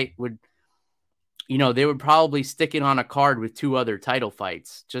next fight would, they would probably stick it on a card with two other title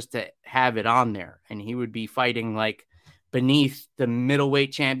fights just to have it on there. And he would be fighting like beneath the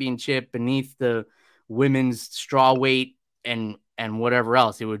middleweight championship, beneath the women's strawweight, and whatever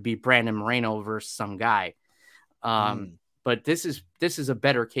else. It would be Brandon Moreno versus some guy. But this is a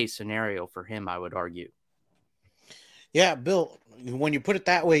better case scenario for him, I would argue. Yeah, Bill, when you put it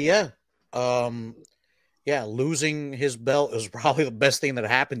that way, yeah. Losing his belt is probably the best thing that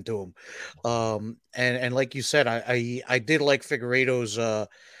happened to him. And like you said, I did like Figueiredo's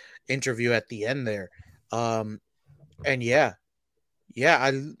interview at the end there. And yeah,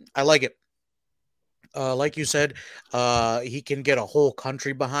 I like it. Like you said, he can get a whole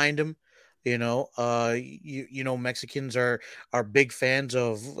country behind him. Mexicans are big fans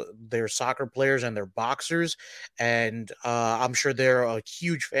of their soccer players and their boxers, and I'm sure they're a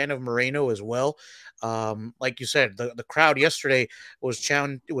huge fan of Moreno as well. Like you said, the crowd yesterday was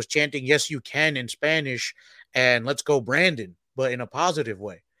chanting "Yes, you can" in Spanish, and "Let's go, Brandon," but in a positive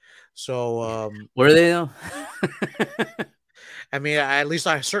way. So were they though? I mean, at least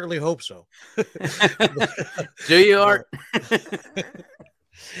I certainly hope so. Do you, Art?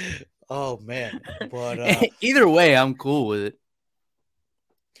 Oh man, but either way, I'm cool with it.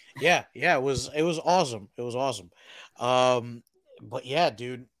 Yeah, it was awesome. It was awesome. But yeah,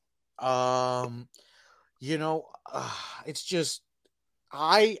 dude. It's just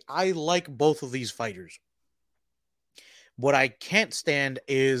I like both of these fighters. What I can't stand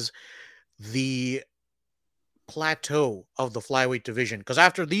is the plateau of the flyweight division, because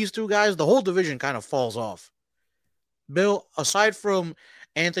after these two guys, the whole division kind of falls off. Bill, aside from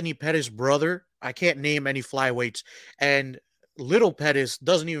Anthony Pettis' brother, I can't name any flyweights, and little Pettis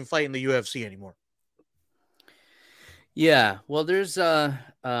doesn't even fight in the UFC anymore. Yeah, well, there's Kai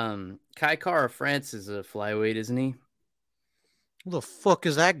Kara France is a flyweight, isn't he? Who the fuck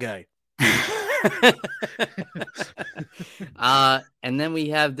is that guy? And then we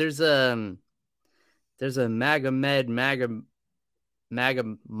have there's a Magomed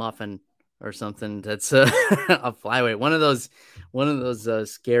Muffin or something that's a flyweight. One of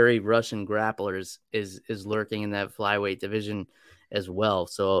those scary Russian grapplers is lurking in that flyweight division as well.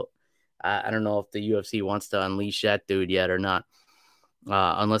 So I don't know if the UFC wants to unleash that dude yet or not,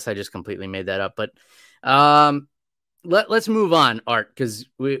 unless I just completely made that up. But let's move on, Art, because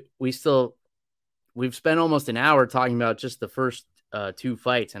we've spent almost an hour talking about just the first two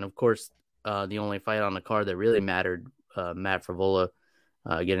fights, and of course the only fight on the card that really mattered, Matt Frevola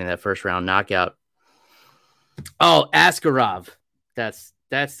getting that first round knockout. Oh, Askarov. That's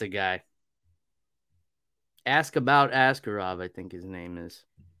the guy. Ask about Askarov, I think his name is.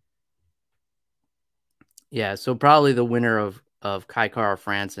 Yeah, so probably the winner of Kai Kara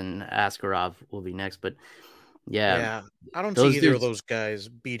France and Askarov will be next. But yeah, I don't see either of those guys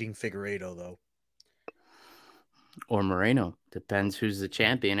beating Figueiredo, though. Or Moreno. Depends who's the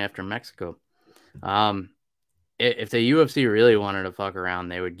champion after Mexico. If the UFC really wanted to fuck around,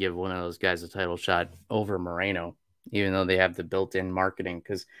 they would give one of those guys a title shot over Moreno, even though they have the built-in marketing.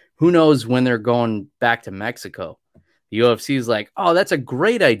 Because who knows when they're going back to Mexico? The UFC is like, oh, that's a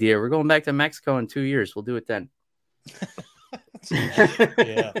great idea. We're going back to Mexico in 2 years. We'll do it then.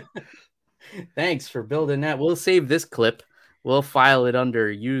 Yeah. Thanks for building that. We'll save this clip. We'll file it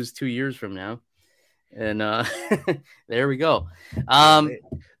under used 2 years from now. And there we go.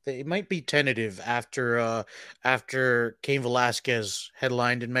 They might be tentative after Cain Velasquez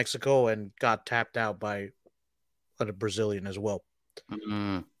headlined in Mexico and got tapped out by a Brazilian as well.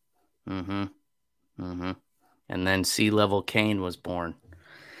 And then C-Level Cain was born.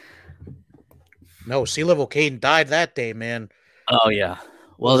 No, C-Level Cain died that day, man. Oh yeah.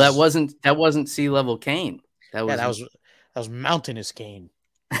 Well, that wasn't C-Level Cain. That was Mountainous Cain.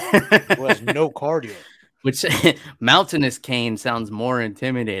 Who has no cardio. Which Mountainous Cain sounds more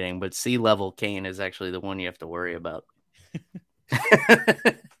intimidating, but Sea-Level Cain is actually the one you have to worry about.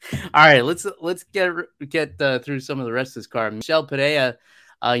 All right, let's get through some of the rest of this card. Michel Pereira,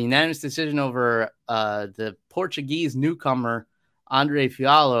 unanimous decision over the Portuguese newcomer Andre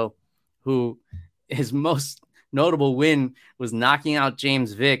Fialho, who his most notable win was knocking out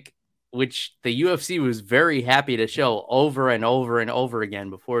James Vick, which the UFC was very happy to show over and over and over again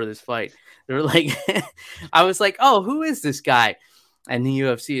before this fight. They were like, I was like, oh, who is this guy? And the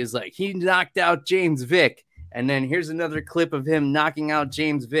UFC is like, he knocked out James Vick. And then here's another clip of him knocking out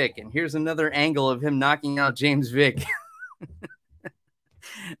James Vick. And here's another angle of him knocking out James Vick.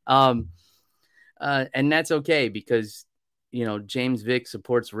 And that's okay because, you know, James Vick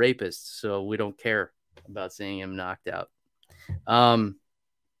supports rapists. So we don't care about seeing him knocked out.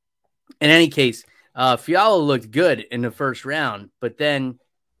 In any case, Fialho looked good in the first round, but then,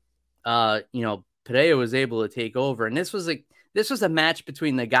 you know, Pereira was able to take over. And this was a match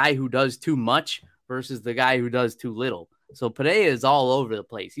between the guy who does too much versus the guy who does too little. So Pereira is all over the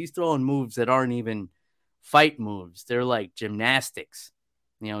place. He's throwing moves that aren't even fight moves. They're like gymnastics.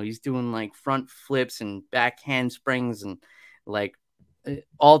 You know, he's doing like front flips and back handsprings and like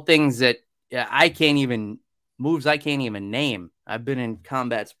all things that I can't even name. I've been in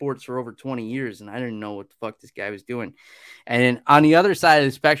combat sports for over 20 years and I didn't know what the fuck this guy was doing. And then on the other side of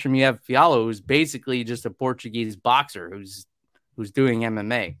the spectrum, you have Fialho, who's basically just a Portuguese boxer who's doing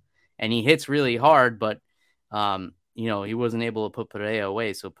MMA. And he hits really hard, but, you know, he wasn't able to put Pereira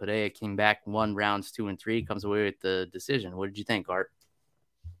away. So Pereira came back, won rounds 2 and 3, comes away with the decision. What did you think, Art?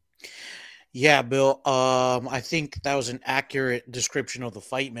 Yeah, Bill. I think that was an accurate description of the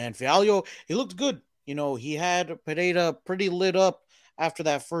fight, man. Fialho, he looked good. You know, he had Pereira pretty lit up after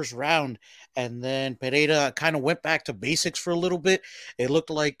that first round, and then Pereira kind of went back to basics for a little bit. It looked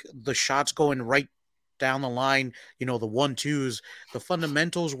like the shots going right down the line, you know, the 1-2s, the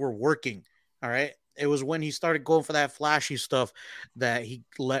fundamentals were working. All right. It was when he started going for that flashy stuff that he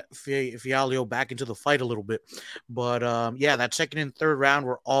let Fialho back into the fight a little bit. But yeah, that second and third round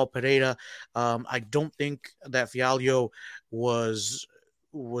were all Pereira. I don't think that Fialho was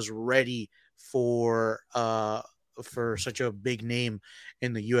ready for such a big name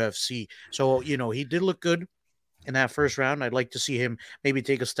in the UFC. So, you know, he did look good in that first round. I'd like to see him maybe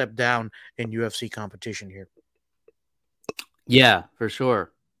take a step down in UFC competition here. Yeah, for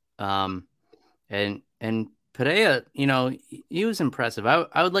sure. And Pereira, you know, he was impressive.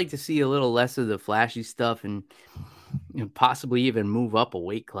 I would like to see a little less of the flashy stuff and, you know, possibly even move up a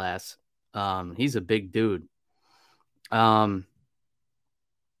weight class. He's a big dude. And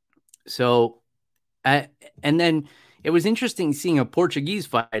then it was interesting seeing a Portuguese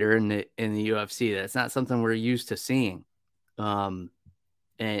fighter in the UFC. That's not something we're used to seeing. And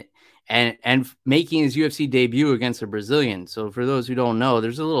making his UFC debut against a Brazilian. So for those who don't know,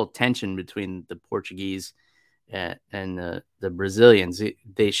 there's a little tension between the Portuguese and the Brazilians.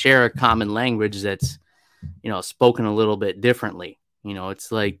 They share a common language that's, you know, spoken a little bit differently. You know,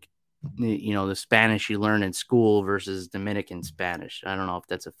 it's like, you know, the Spanish you learn in school versus Dominican Spanish. I don't know if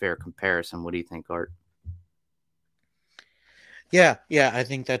that's a fair comparison. What do you think, Art? Yeah, I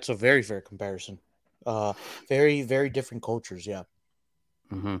think that's a very fair comparison. Very, very different cultures. Yeah.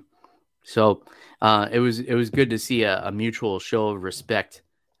 Mm-hmm. So it was good to see a mutual show of respect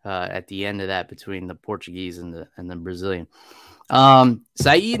at the end of that between the Portuguese and the Brazilian. Said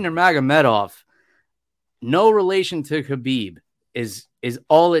Nurmagomedov, no relation to Khabib, is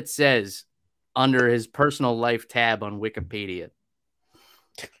all it says under his personal life tab on Wikipedia.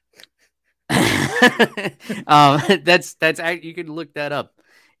 That's you can look that up.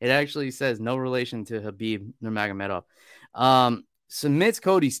 It actually says no relation to Khabib Nurmagomedov. Submits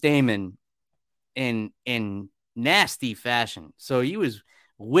Cody Stamann in nasty fashion. So he was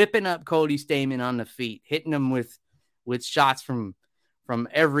whipping up Cody Stamann on the feet, hitting him with shots from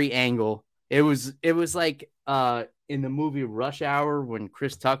every angle. It was like in the movie Rush Hour when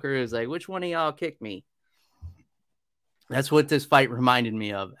Chris Tucker is like, which one of y'all kicked me? That's what this fight reminded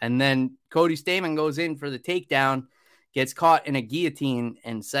me of. And then Cody Stamann goes in for the takedown, gets caught in a guillotine,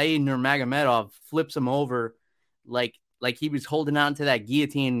 and Said Nurmagomedov flips him over like he was holding on to that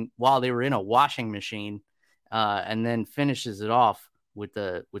guillotine while they were in a washing machine, and then finishes it off with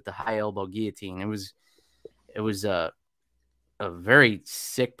the high elbow guillotine. It was a very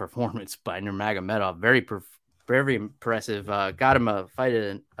sick performance by Nurmagomedov. Very impressive. Got him a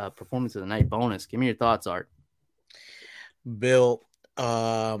performance of the night bonus. Give me your thoughts, Art. Bill,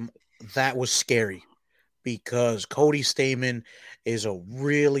 that was scary because Cody Stamann is a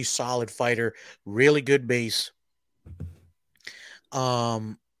really solid fighter, really good base.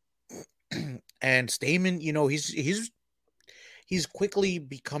 And Stamann, you know, he's quickly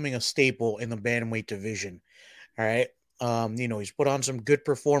becoming a staple in the bantamweight division. All right. You know, he's put on some good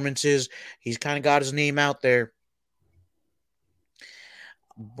performances. He's kind of got his name out there.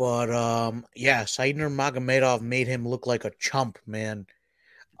 But yeah, Said Nurmagomedov made him look like a chump, man.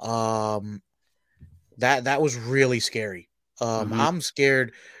 That was really scary. I'm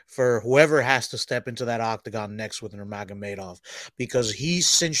scared for whoever has to step into that octagon next with Nurmagomedov because he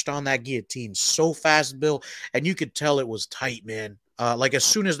cinched on that guillotine so fast, Bill, and you could tell it was tight, man. Like as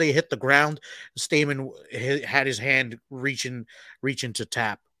soon as they hit the ground, Stamann had his hand reaching to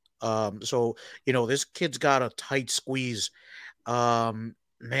tap. So you know this kid's got a tight squeeze.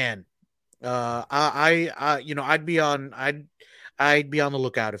 Man, you know, I'd be on the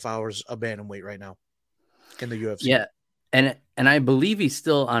lookout if I was a bantamweight right now in the UFC. Yeah, and I believe he's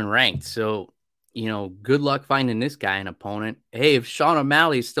still unranked. So, you know, good luck finding this guy an opponent. Hey, if Sean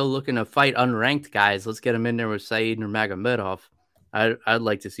O'Malley's still looking to fight unranked guys, let's get him in there with Said Nurmagomedov. I'd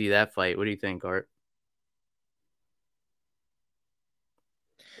like to see that fight. What do you think, Art?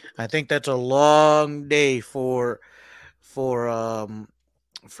 I think that's a long day for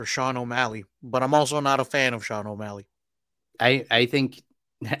Sean O'Malley, but I'm also not a fan of Sean O'Malley. I think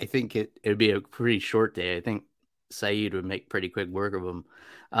it'd be a pretty short day. I think Said would make pretty quick work of him.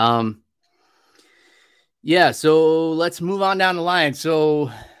 Yeah, so let's move on down the line.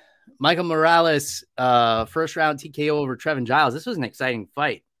 So Michael Morales, first round TKO over Trevin Giles. This was an exciting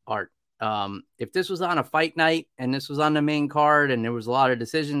fight, Art. If this was on a fight night and this was on the main card and there was a lot of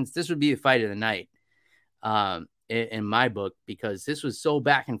decisions, this would be the fight of the night. In my book, because this was so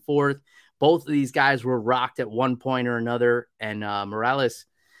back and forth. Both of these guys were rocked at one point or another, and Morales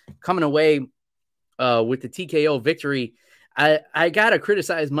coming away with the TKO victory. I got to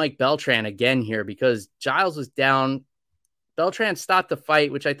criticize Mike Beltran again here because Giles was down. Beltran stopped the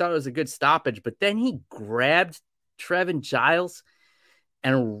fight, which I thought was a good stoppage, but then he grabbed Trevin Giles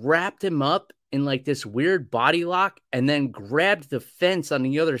and wrapped him up in like this weird body lock and then grabbed the fence on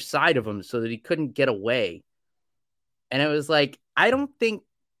the other side of him so that he couldn't get away. And it was like, I don't think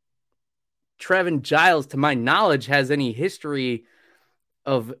Trevin Giles, to my knowledge, has any history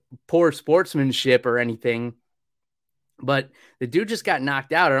of poor sportsmanship or anything. But the dude just got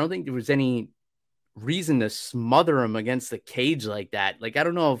knocked out. I don't think there was any reason to smother him against the cage like that. Like, I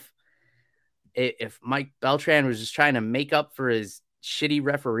don't know if Mike Beltran was just trying to make up for his shitty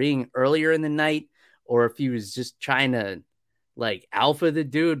refereeing earlier in the night or if he was just trying to, like, alpha the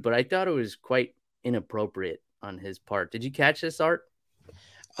dude. But I thought it was quite inappropriate on his part. Did you catch this, Art?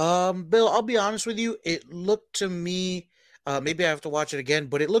 Bill, I'll be honest with you. It looked to me, maybe I have to watch it again,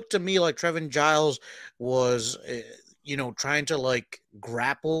 but it looked to me like Trevin Giles was, you know, trying to like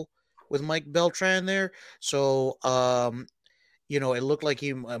grapple with Mike Beltran there. So, you know, it looked like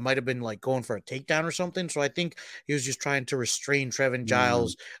he might have been like going for a takedown or something. So I think he was just trying to restrain Trevin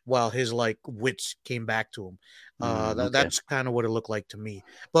Giles while his like wits came back to him. Okay. That's kind of what it looked like to me.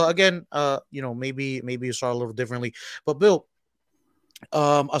 But again, you know, maybe you saw it a little differently. But Bill,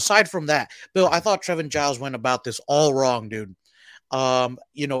 aside from that, Bill, I thought Trevin Giles went about this all wrong, dude.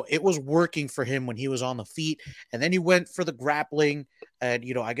 You know, it was working for him when he was on the feet, and then he went for the grappling, and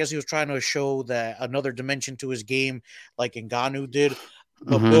you know, I guess he was trying to show that another dimension to his game, like Ngannou did.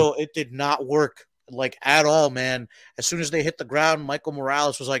 But Bill, it did not work like at all, man. As soon as they hit the ground, Michael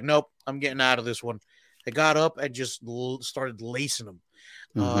Morales was like, "Nope, I'm getting out of this one." They got up and just started lacing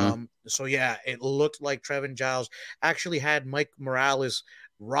him. So yeah, it looked like Trevin Giles actually had Mike Morales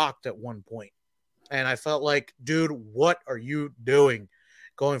rocked at one point. And I felt like, dude, what are you doing?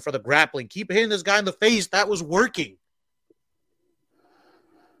 Going for the grappling. Keep hitting this guy in the face. That was working.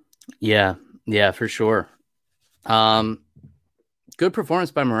 Yeah, for sure. Good performance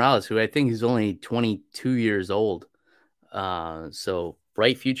by Morales, who I think is only 22 years old. So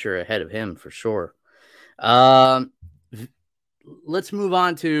bright future ahead of him for sure. Let's move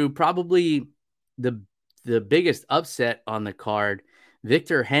on to probably the biggest upset on the card.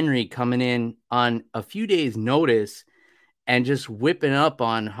 Victor Henry coming in on a few days' notice and just whipping up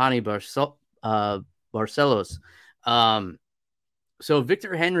on Barcelos. So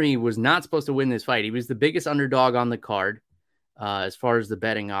Victor Henry was not supposed to win this fight. He was the biggest underdog on the card as far as the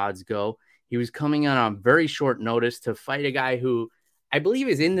betting odds go. He was coming on very short notice to fight a guy who I believe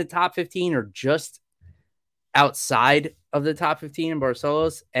is in the top 15 or just outside of the top 15 in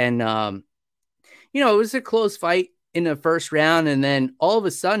Barcelos. And, it was a close fight in the first round. And then all of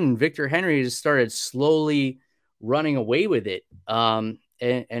a sudden, Victor Henry just started slowly running away with it. And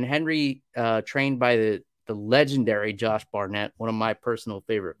Henry, trained by the legendary Josh Barnett, one of my personal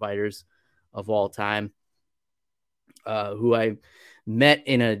favorite fighters of all time, who I met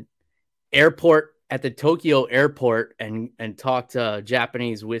in an airport at the Tokyo airport and talked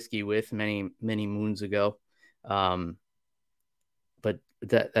Japanese whiskey with many moons ago. But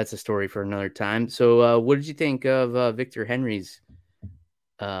that's a story for another time. So what did you think of Victor Henry's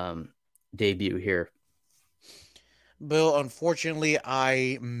debut here? Bill, unfortunately,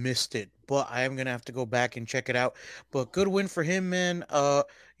 I missed it, but I am gonna have to go back and check it out. But good win for him, man.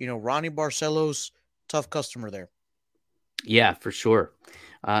 Ronnie Barcelos, tough customer there. Yeah, for sure.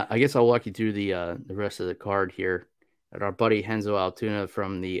 I guess I'll walk you through the rest of the card here. At our buddy Renzo Altuna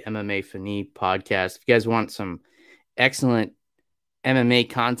from the MMA Fini podcast. If you guys want some excellent MMA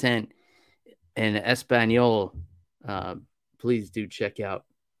content in Espanol, please do check out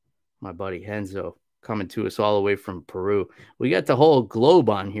my buddy Renzo, coming to us all the way from Peru. We got the whole globe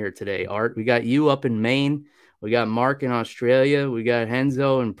on here today, Art. We got you up in Maine. We got Mark in Australia. We got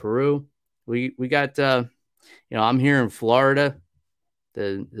Renzo in Peru. We got, I'm here in Florida,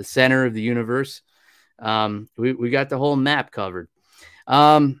 the center of the universe. We got the whole map covered.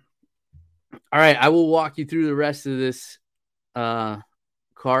 All right, I will walk you through the rest of this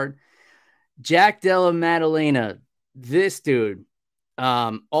card. Jack Della Maddalena, this dude,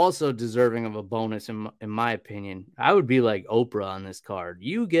 also deserving of a bonus in my opinion. I would be like Oprah on this card.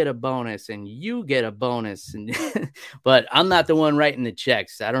 You get a bonus and you get a bonus, and but I'm not the one writing the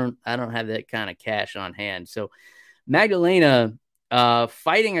checks. I don't have that kind of cash on hand. So Maddalena,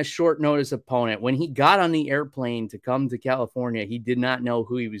 fighting a short notice opponent. When he got on the airplane to come to California, he did not know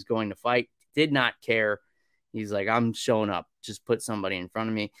who he was going to fight. Did not care. He's like, I'm showing up. Just put somebody in front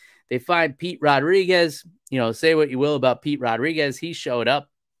of me. They find Pete Rodriguez. Say what you will about Pete Rodriguez. He showed up,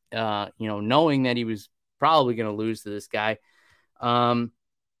 knowing that he was probably going to lose to this guy. The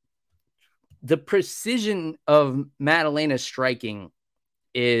precision of Maddalena's striking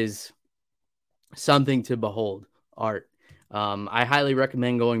is something to behold, Art. I highly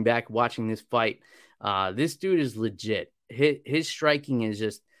recommend going back, watching this fight. This dude is legit. His striking is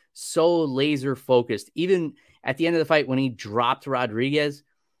just so laser focused. Even at the end of the fight, when he dropped Rodriguez,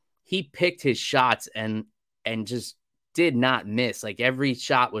 he picked his shots and just did not miss. Like every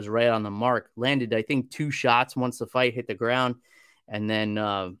shot was right on the mark. Landed, I think, 2 shots once the fight hit the ground. And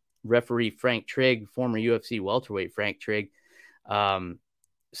then referee Frank Trigg, former UFC welterweight Frank Trigg,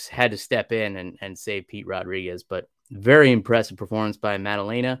 had to step in and save Pete Rodriguez. But very impressive performance by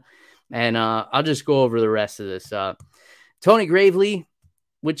Maddalena. And I'll just go over the rest of this. Tony Gravely,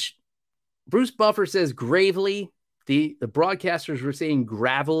 which Bruce Buffer says Gravely. The broadcasters were saying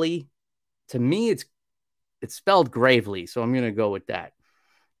Gravelly. To me, it's spelled Gravely, so I'm going to go with that.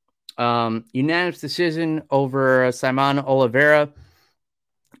 Unanimous decision over Simon Oliveira.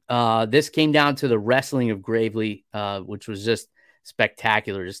 This came down to the wrestling of Gravely, which was just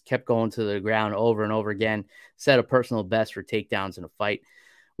spectacular. Just kept going to the ground over and over again. Set a personal best for takedowns in a fight.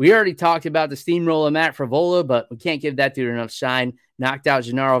 We already talked about the steamroll of Matt Frevola, but we can't give that dude enough shine. Knocked out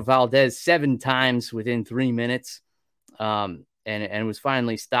Genaro Valdez 7 times within 3 minutes. And was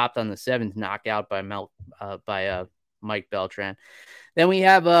finally stopped on the 7th knockout by Mike Beltran. Then we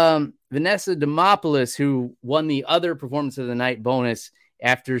have Vanessa Demopoulos, who won the other performance of the night bonus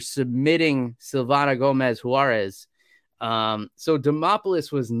after submitting Silvana Gomez Juarez. So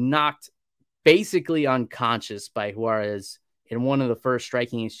Demopoulos was knocked basically unconscious by Juarez in one of the first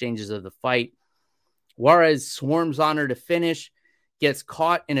striking exchanges of the fight. Juarez swarms on her to finish, gets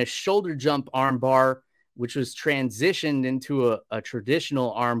caught in a shoulder jump armbar, which was transitioned into a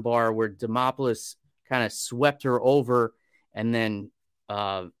traditional armbar where Demopoulos kind of swept her over and then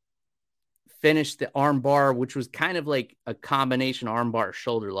finished the armbar, which was kind of like a combination armbar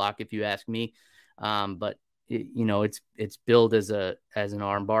shoulder lock, if you ask me. But it's billed as an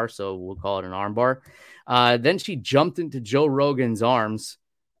armbar, so we'll call it an armbar. Then she jumped into Joe Rogan's arms,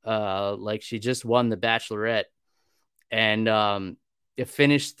 like she just won the Bachelorette, and it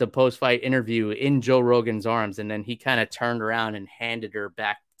finished the post-fight interview in Joe Rogan's arms, and then he kind of turned around and handed her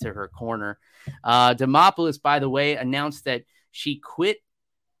back to her corner. Demopoulos, by the way, announced that she quit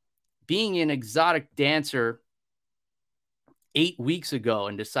being an exotic dancer 8 weeks ago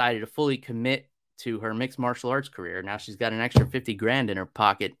and decided to fully commit to her mixed martial arts career. Now she's got an extra 50 grand in her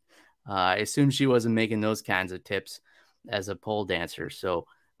pocket. I assume she wasn't making those kinds of tips as a pole dancer. So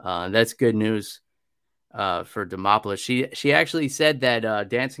that's good news for Demopoulos. She actually said that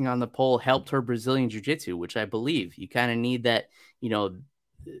dancing on the pole helped her Brazilian jiu-jitsu, which I believe. You kind of need that,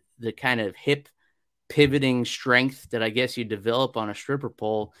 the kind of hip pivoting strength that I guess you develop on a stripper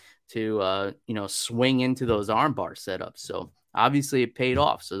pole to, swing into those arm bar setups. So obviously it paid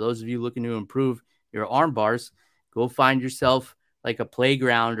off. So those of you looking to improve your arm bars, go find yourself like a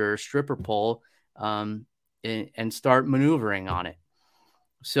playground or a stripper pole and start maneuvering on it.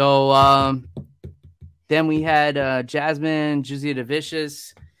 So then we had Jasmine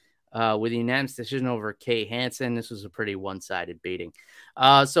Jasudavicius with a unanimous decision over Kay Hansen. This was a pretty one-sided beating.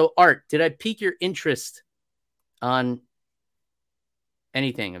 So, Art, did I pique your interest on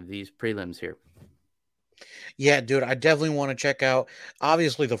anything of these prelims here? Yeah, dude, I definitely want to check out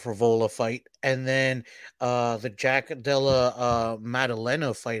obviously the Frivola fight and then the Jack Della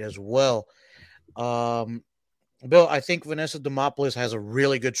Maddalena fight as well. Bill, I think Vanessa Demopoulos has a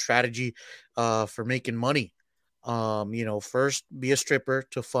really good strategy for making money. First be a stripper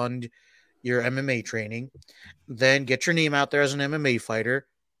to fund your MMA training, then get your name out there as an MMA fighter,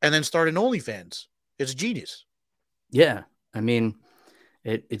 and then start an OnlyFans. It's genius. Yeah, I mean,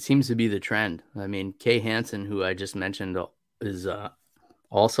 it seems to be the trend. I mean, Kay Hansen, who I just mentioned, is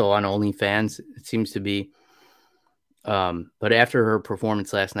also on OnlyFans. It seems to be. But after her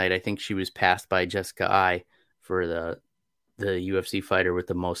performance last night, I think she was passed by Jessica Eye for the UFC fighter with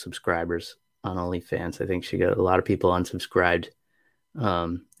the most subscribers on OnlyFans. I think she got a lot of people unsubscribed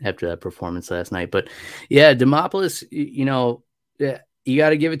after that performance last night. But yeah, Demopoulos, you got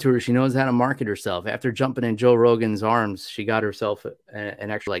to give it to her. She knows how to market herself. After jumping in Joe Rogan's arms, she got herself an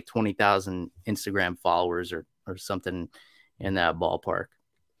extra like 20,000 Instagram followers or something in that ballpark.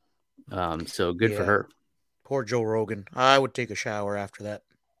 So good for her. Poor Joe Rogan. I would take a shower after that.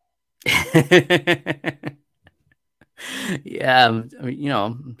 Yeah,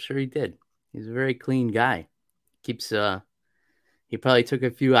 I'm sure he did. He's a very clean guy. He probably took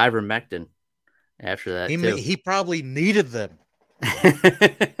a few ivermectin after that. He probably needed them.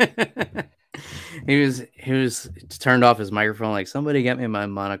 He was turned off his microphone like, somebody get me my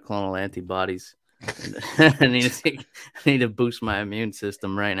monoclonal antibodies. I need to boost my immune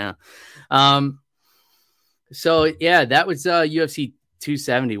system right now. So yeah, that was UFC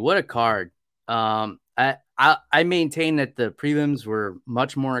 270. What a card. I maintain that the prelims were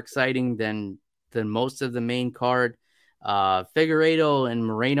much more exciting than most of the main card. Figueiredo and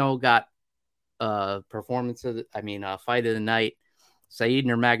Moreno got fight of the night. Said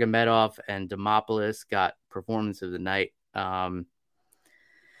Nurmagomedov and Demopoulos got performance of the night. I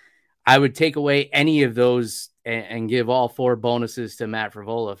would take away any of those and give all 4 bonuses to Matt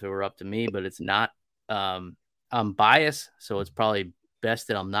Frivola if it were up to me, but it's not. I'm biased, so it's probably best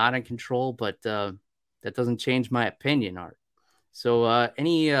that I'm not in control, but that doesn't change my opinion, Art. So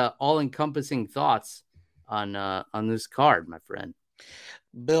any all-encompassing thoughts on this card, my friend?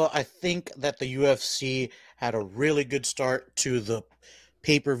 Bill, I think that the UFC had a really good start to the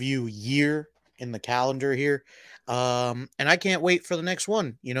pay-per-view year in the calendar here. And I can't wait for the next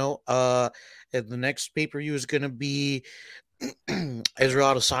one. The next pay-per-view is going to be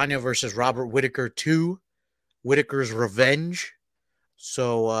Israel Adesanya versus Robert Whittaker 2, Whittaker's Revenge.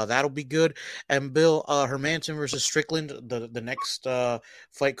 So that'll be good. And Bill, Hermansson versus Strickland, the next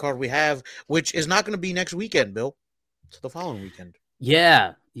fight card we have, which is not going to be next weekend, Bill. It's the following weekend.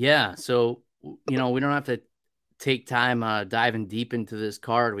 Yeah. So, we don't have to take time diving deep into this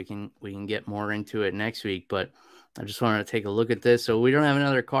card. We can get more into it next week, but I just wanted to take a look at this. So we don't have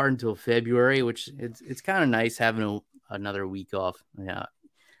another card until February, which it's kind of nice having another week off. Yeah.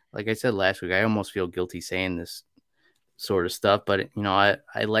 Like I said last week, I almost feel guilty saying this sort of stuff, but I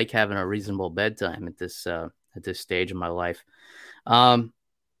like having a reasonable bedtime at this stage of my life.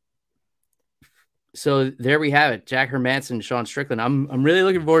 So there we have it, Jack Hermansson, Sean Strickland. I'm really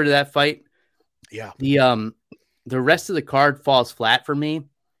looking forward to that fight. Yeah. The rest of the card falls flat for me,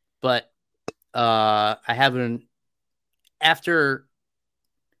 but I haven't after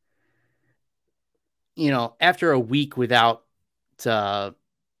a week without fights,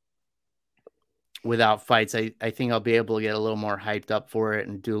 I think I'll be able to get a little more hyped up for it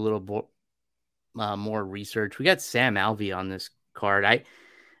and do a little more research. We got Sam Alvey on this card.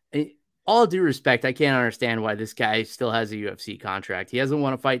 All due respect, I can't understand why this guy still has a UFC contract. He hasn't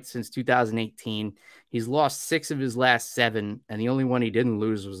won a fight since 2018. He's lost 6 of his last 7, and the only one he didn't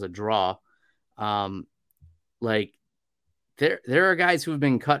lose was a draw. There are guys who have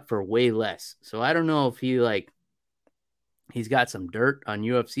been cut for way less. So I don't know if he he's got some dirt on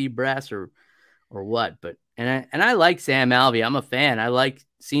UFC brass or what. But and I like Sam Alvey. I'm a fan. I like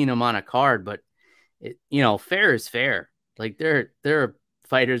seeing him on a card, but fair is fair. Like there are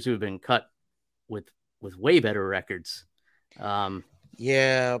fighters who have been cut with way better records.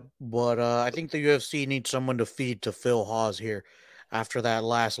 Yeah, but I think the UFC needs someone to feed to Phil Hawes here after that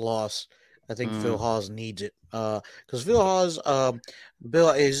last loss. I think Phil Hawes needs it. Because Phil Hawes, Bill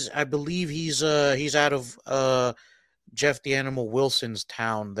is, I believe he's out of Jeff the Animal Wilson's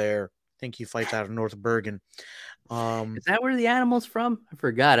town there. I think he fights out of North Bergen. Is that where the animal's from? I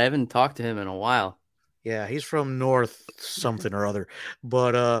forgot. I haven't talked to him in a while. Yeah, he's from North something or other.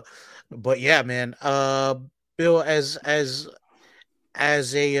 But yeah, man. Bill, as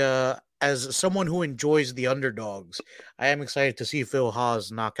someone who enjoys the underdogs, I am excited to see Phil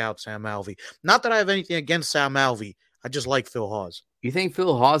Hawes knock out Sam Alvey. Not that I have anything against Sam Alvey. I just like Phil Hawes. You think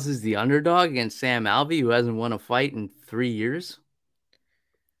Phil Hawes is the underdog against Sam Alvey, who hasn't won a fight in 3 years?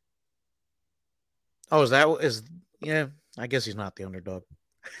 Oh, yeah, I guess he's not the underdog.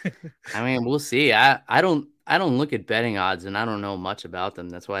 I mean, we'll see. I don't look at betting odds, and I don't know much about them.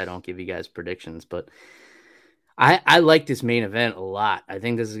 That's why I don't give you guys predictions. But I like this main event a lot. I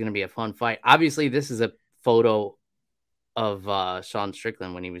think this is going to be a fun fight. Obviously, this is a photo of Sean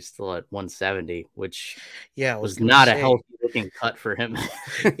Strickland when he was still at 170, which was not a healthy looking cut for him.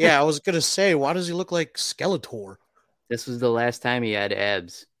 Yeah, I was gonna say, why does he look like Skeletor? This was the last time he had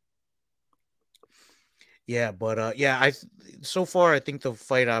abs. Yeah, but so far I think the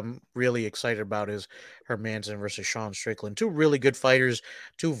fight I'm really excited about is Hermansson versus Sean Strickland. Two really good fighters,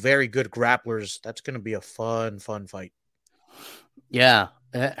 two very good grapplers. That's going to be a fun fight. Yeah,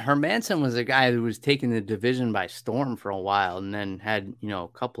 Hermansson was a guy who was taking the division by storm for a while, and then had a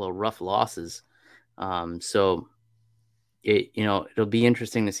couple of rough losses. So it'll be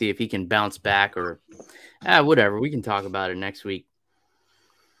interesting to see if he can bounce back or whatever. We can talk about it next week.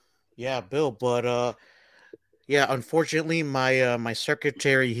 Yeah, Bill, but yeah, unfortunately, my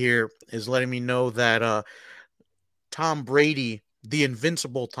secretary here is letting me know that Tom Brady, the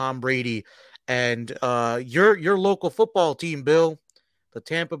invincible Tom Brady, and your local football team, Bill, the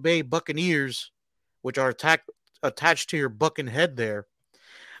Tampa Bay Buccaneers, which are attached to your bucking head there,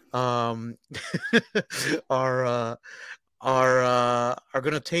 are going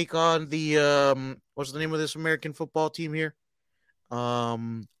to take on the what's the name of this American football team here?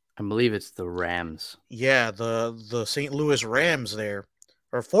 I believe it's the Rams. Yeah, the St. Louis Rams there,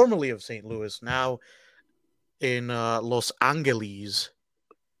 or formerly of St. Louis, now in Los Angeles,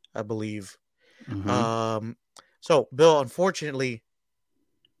 I believe. Mm-hmm. So, Bill, unfortunately,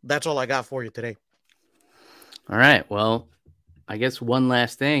 that's all I got for you today. All right. Well, I guess one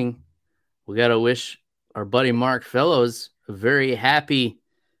last thing. We got to wish our buddy Mark Fellows a very happy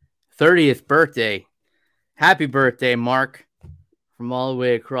 30th birthday. Happy birthday, Mark. From all the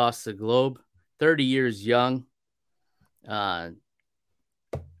way across the globe, 30 years young.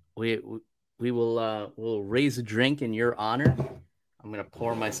 We will raise a drink in your honor. I'm gonna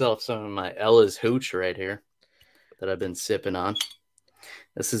pour myself some of my Ella's Hooch right here that I've been sipping on.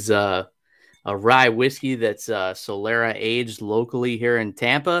 This is a rye whiskey that's Solera aged locally here in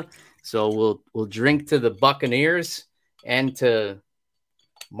Tampa. So we'll drink to the Buccaneers and to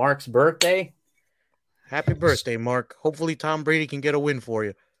Mark's birthday. Happy birthday, Mark. Hopefully Tom Brady can get a win for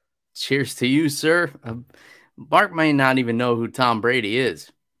you. Cheers to you, sir. Mark may not even know who Tom Brady is.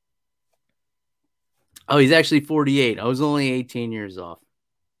 Oh, he's actually 48. I was only 18 years off,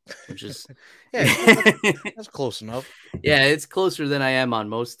 which is that's close enough. Yeah, it's closer than I am on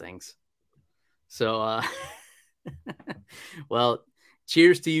most things. So, well,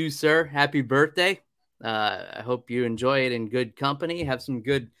 cheers to you, sir. Happy birthday. I hope you enjoy it in good company. Have some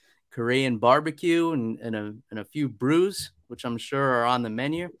good Korean barbecue and a few brews, which I'm sure are on the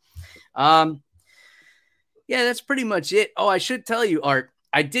menu. Yeah, that's pretty much it. Oh, I should tell you, Art,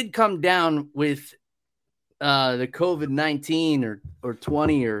 I did come down with the COVID-19 or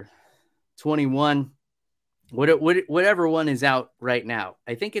 20 or 21, whatever one is out right now.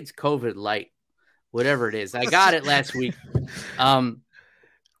 I think it's COVID light, whatever it is. I got it last week. All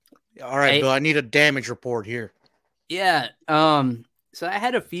right, Bill, I need a damage report here. Yeah. So I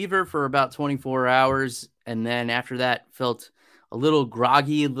had a fever for about 24 hours, and then after that felt a little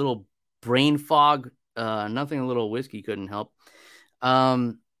groggy, a little brain fog. Nothing a little whiskey couldn't help.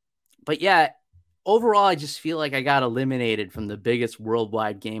 But yeah, overall, I just feel like I got eliminated from the biggest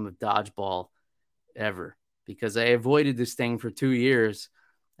worldwide game of dodgeball ever because I avoided this thing for 2 years,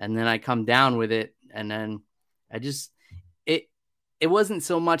 and then I come down with it, and then it wasn't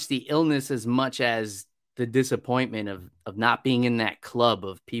so much the illness as much as the disappointment of not being in that club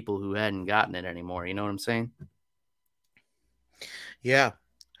of people who hadn't gotten it anymore. You know what I'm saying? Yeah.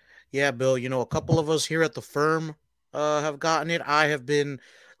 Yeah, Bill. A couple of us here at the firm have gotten it. I have been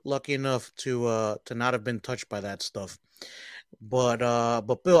lucky enough to not have been touched by that stuff. But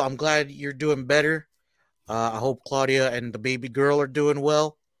Bill, I'm glad you're doing better. I hope Claudia and the baby girl are doing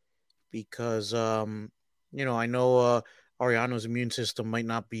well because I know Ariana's immune system might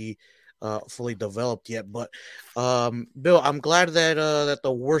not be fully developed yet. But Bill, I'm glad that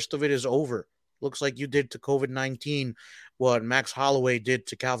the worst of it is over. Looks like you did to COVID-19 what Max Holloway did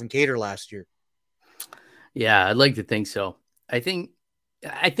to Calvin Cater last year. Yeah, I'd like to think so. I think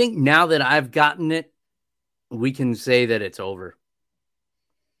now that I've gotten it, we can say that it's over.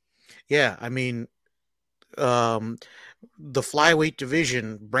 Yeah, I mean, um, the flyweight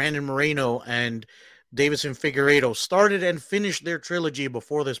division, Brandon Moreno and Davison Figueiredo started and finished their trilogy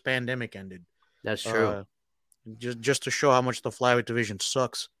before this pandemic ended. That's true. Uh, just to show how much the flyweight division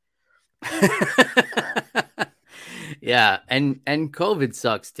sucks. Yeah, and COVID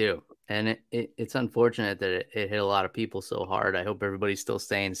sucks too. And it's unfortunate that it hit a lot of people so hard. I hope everybody's still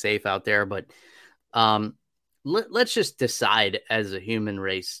staying safe out there. But um, let's just decide as a human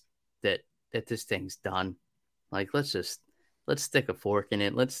race that this thing's done. Like, let's stick a fork in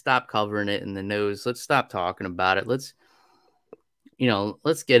it. Let's stop covering it in the news. Let's stop talking about it. Let's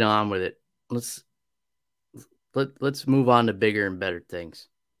get on with it. Let's move on to bigger and better things.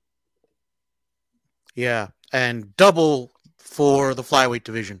 Yeah, and double for the flyweight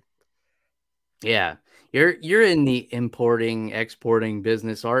division. Yeah. You're in the importing, exporting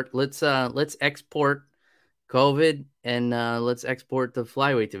business, Art. Let's export COVID and let's export the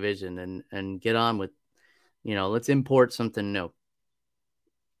flyweight division and get on with, let's import something new.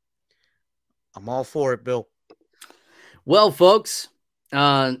 I'm all for it, Bill. Well, folks,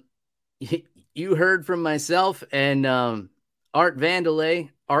 you heard from myself and Art Vandelay,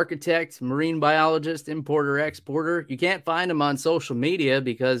 architect, marine biologist, importer, exporter. You can't find him on social media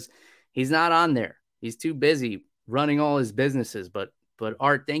because he's not on there. He's too busy running all his businesses. But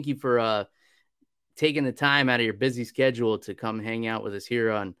Art, thank you for taking the time out of your busy schedule to come hang out with us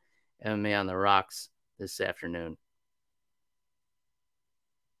here on MMA on the Rocks this afternoon.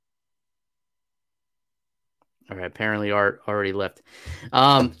 All right, apparently Art already left.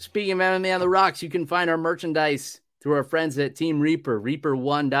 Speaking of MMA on the Rocks, you can find our merchandise through our friends at Team Reaper.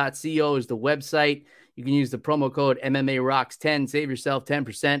 Reaper1.co is the website. You can use the promo code MMA Rocks 10. Save yourself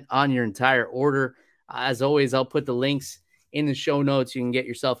 10% on your entire order. As always, I'll put the links in the show notes. You can get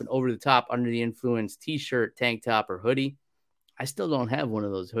yourself an over-the-top, under-the-influence t-shirt, tank top, or hoodie. I still don't have one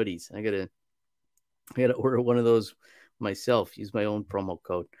of those hoodies. I gotta order one of those myself. Use my own promo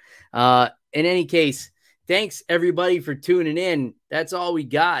code. In any case, thanks everybody for tuning in. That's all we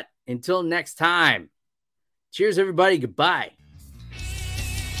got. Until next time. Cheers, everybody. Goodbye.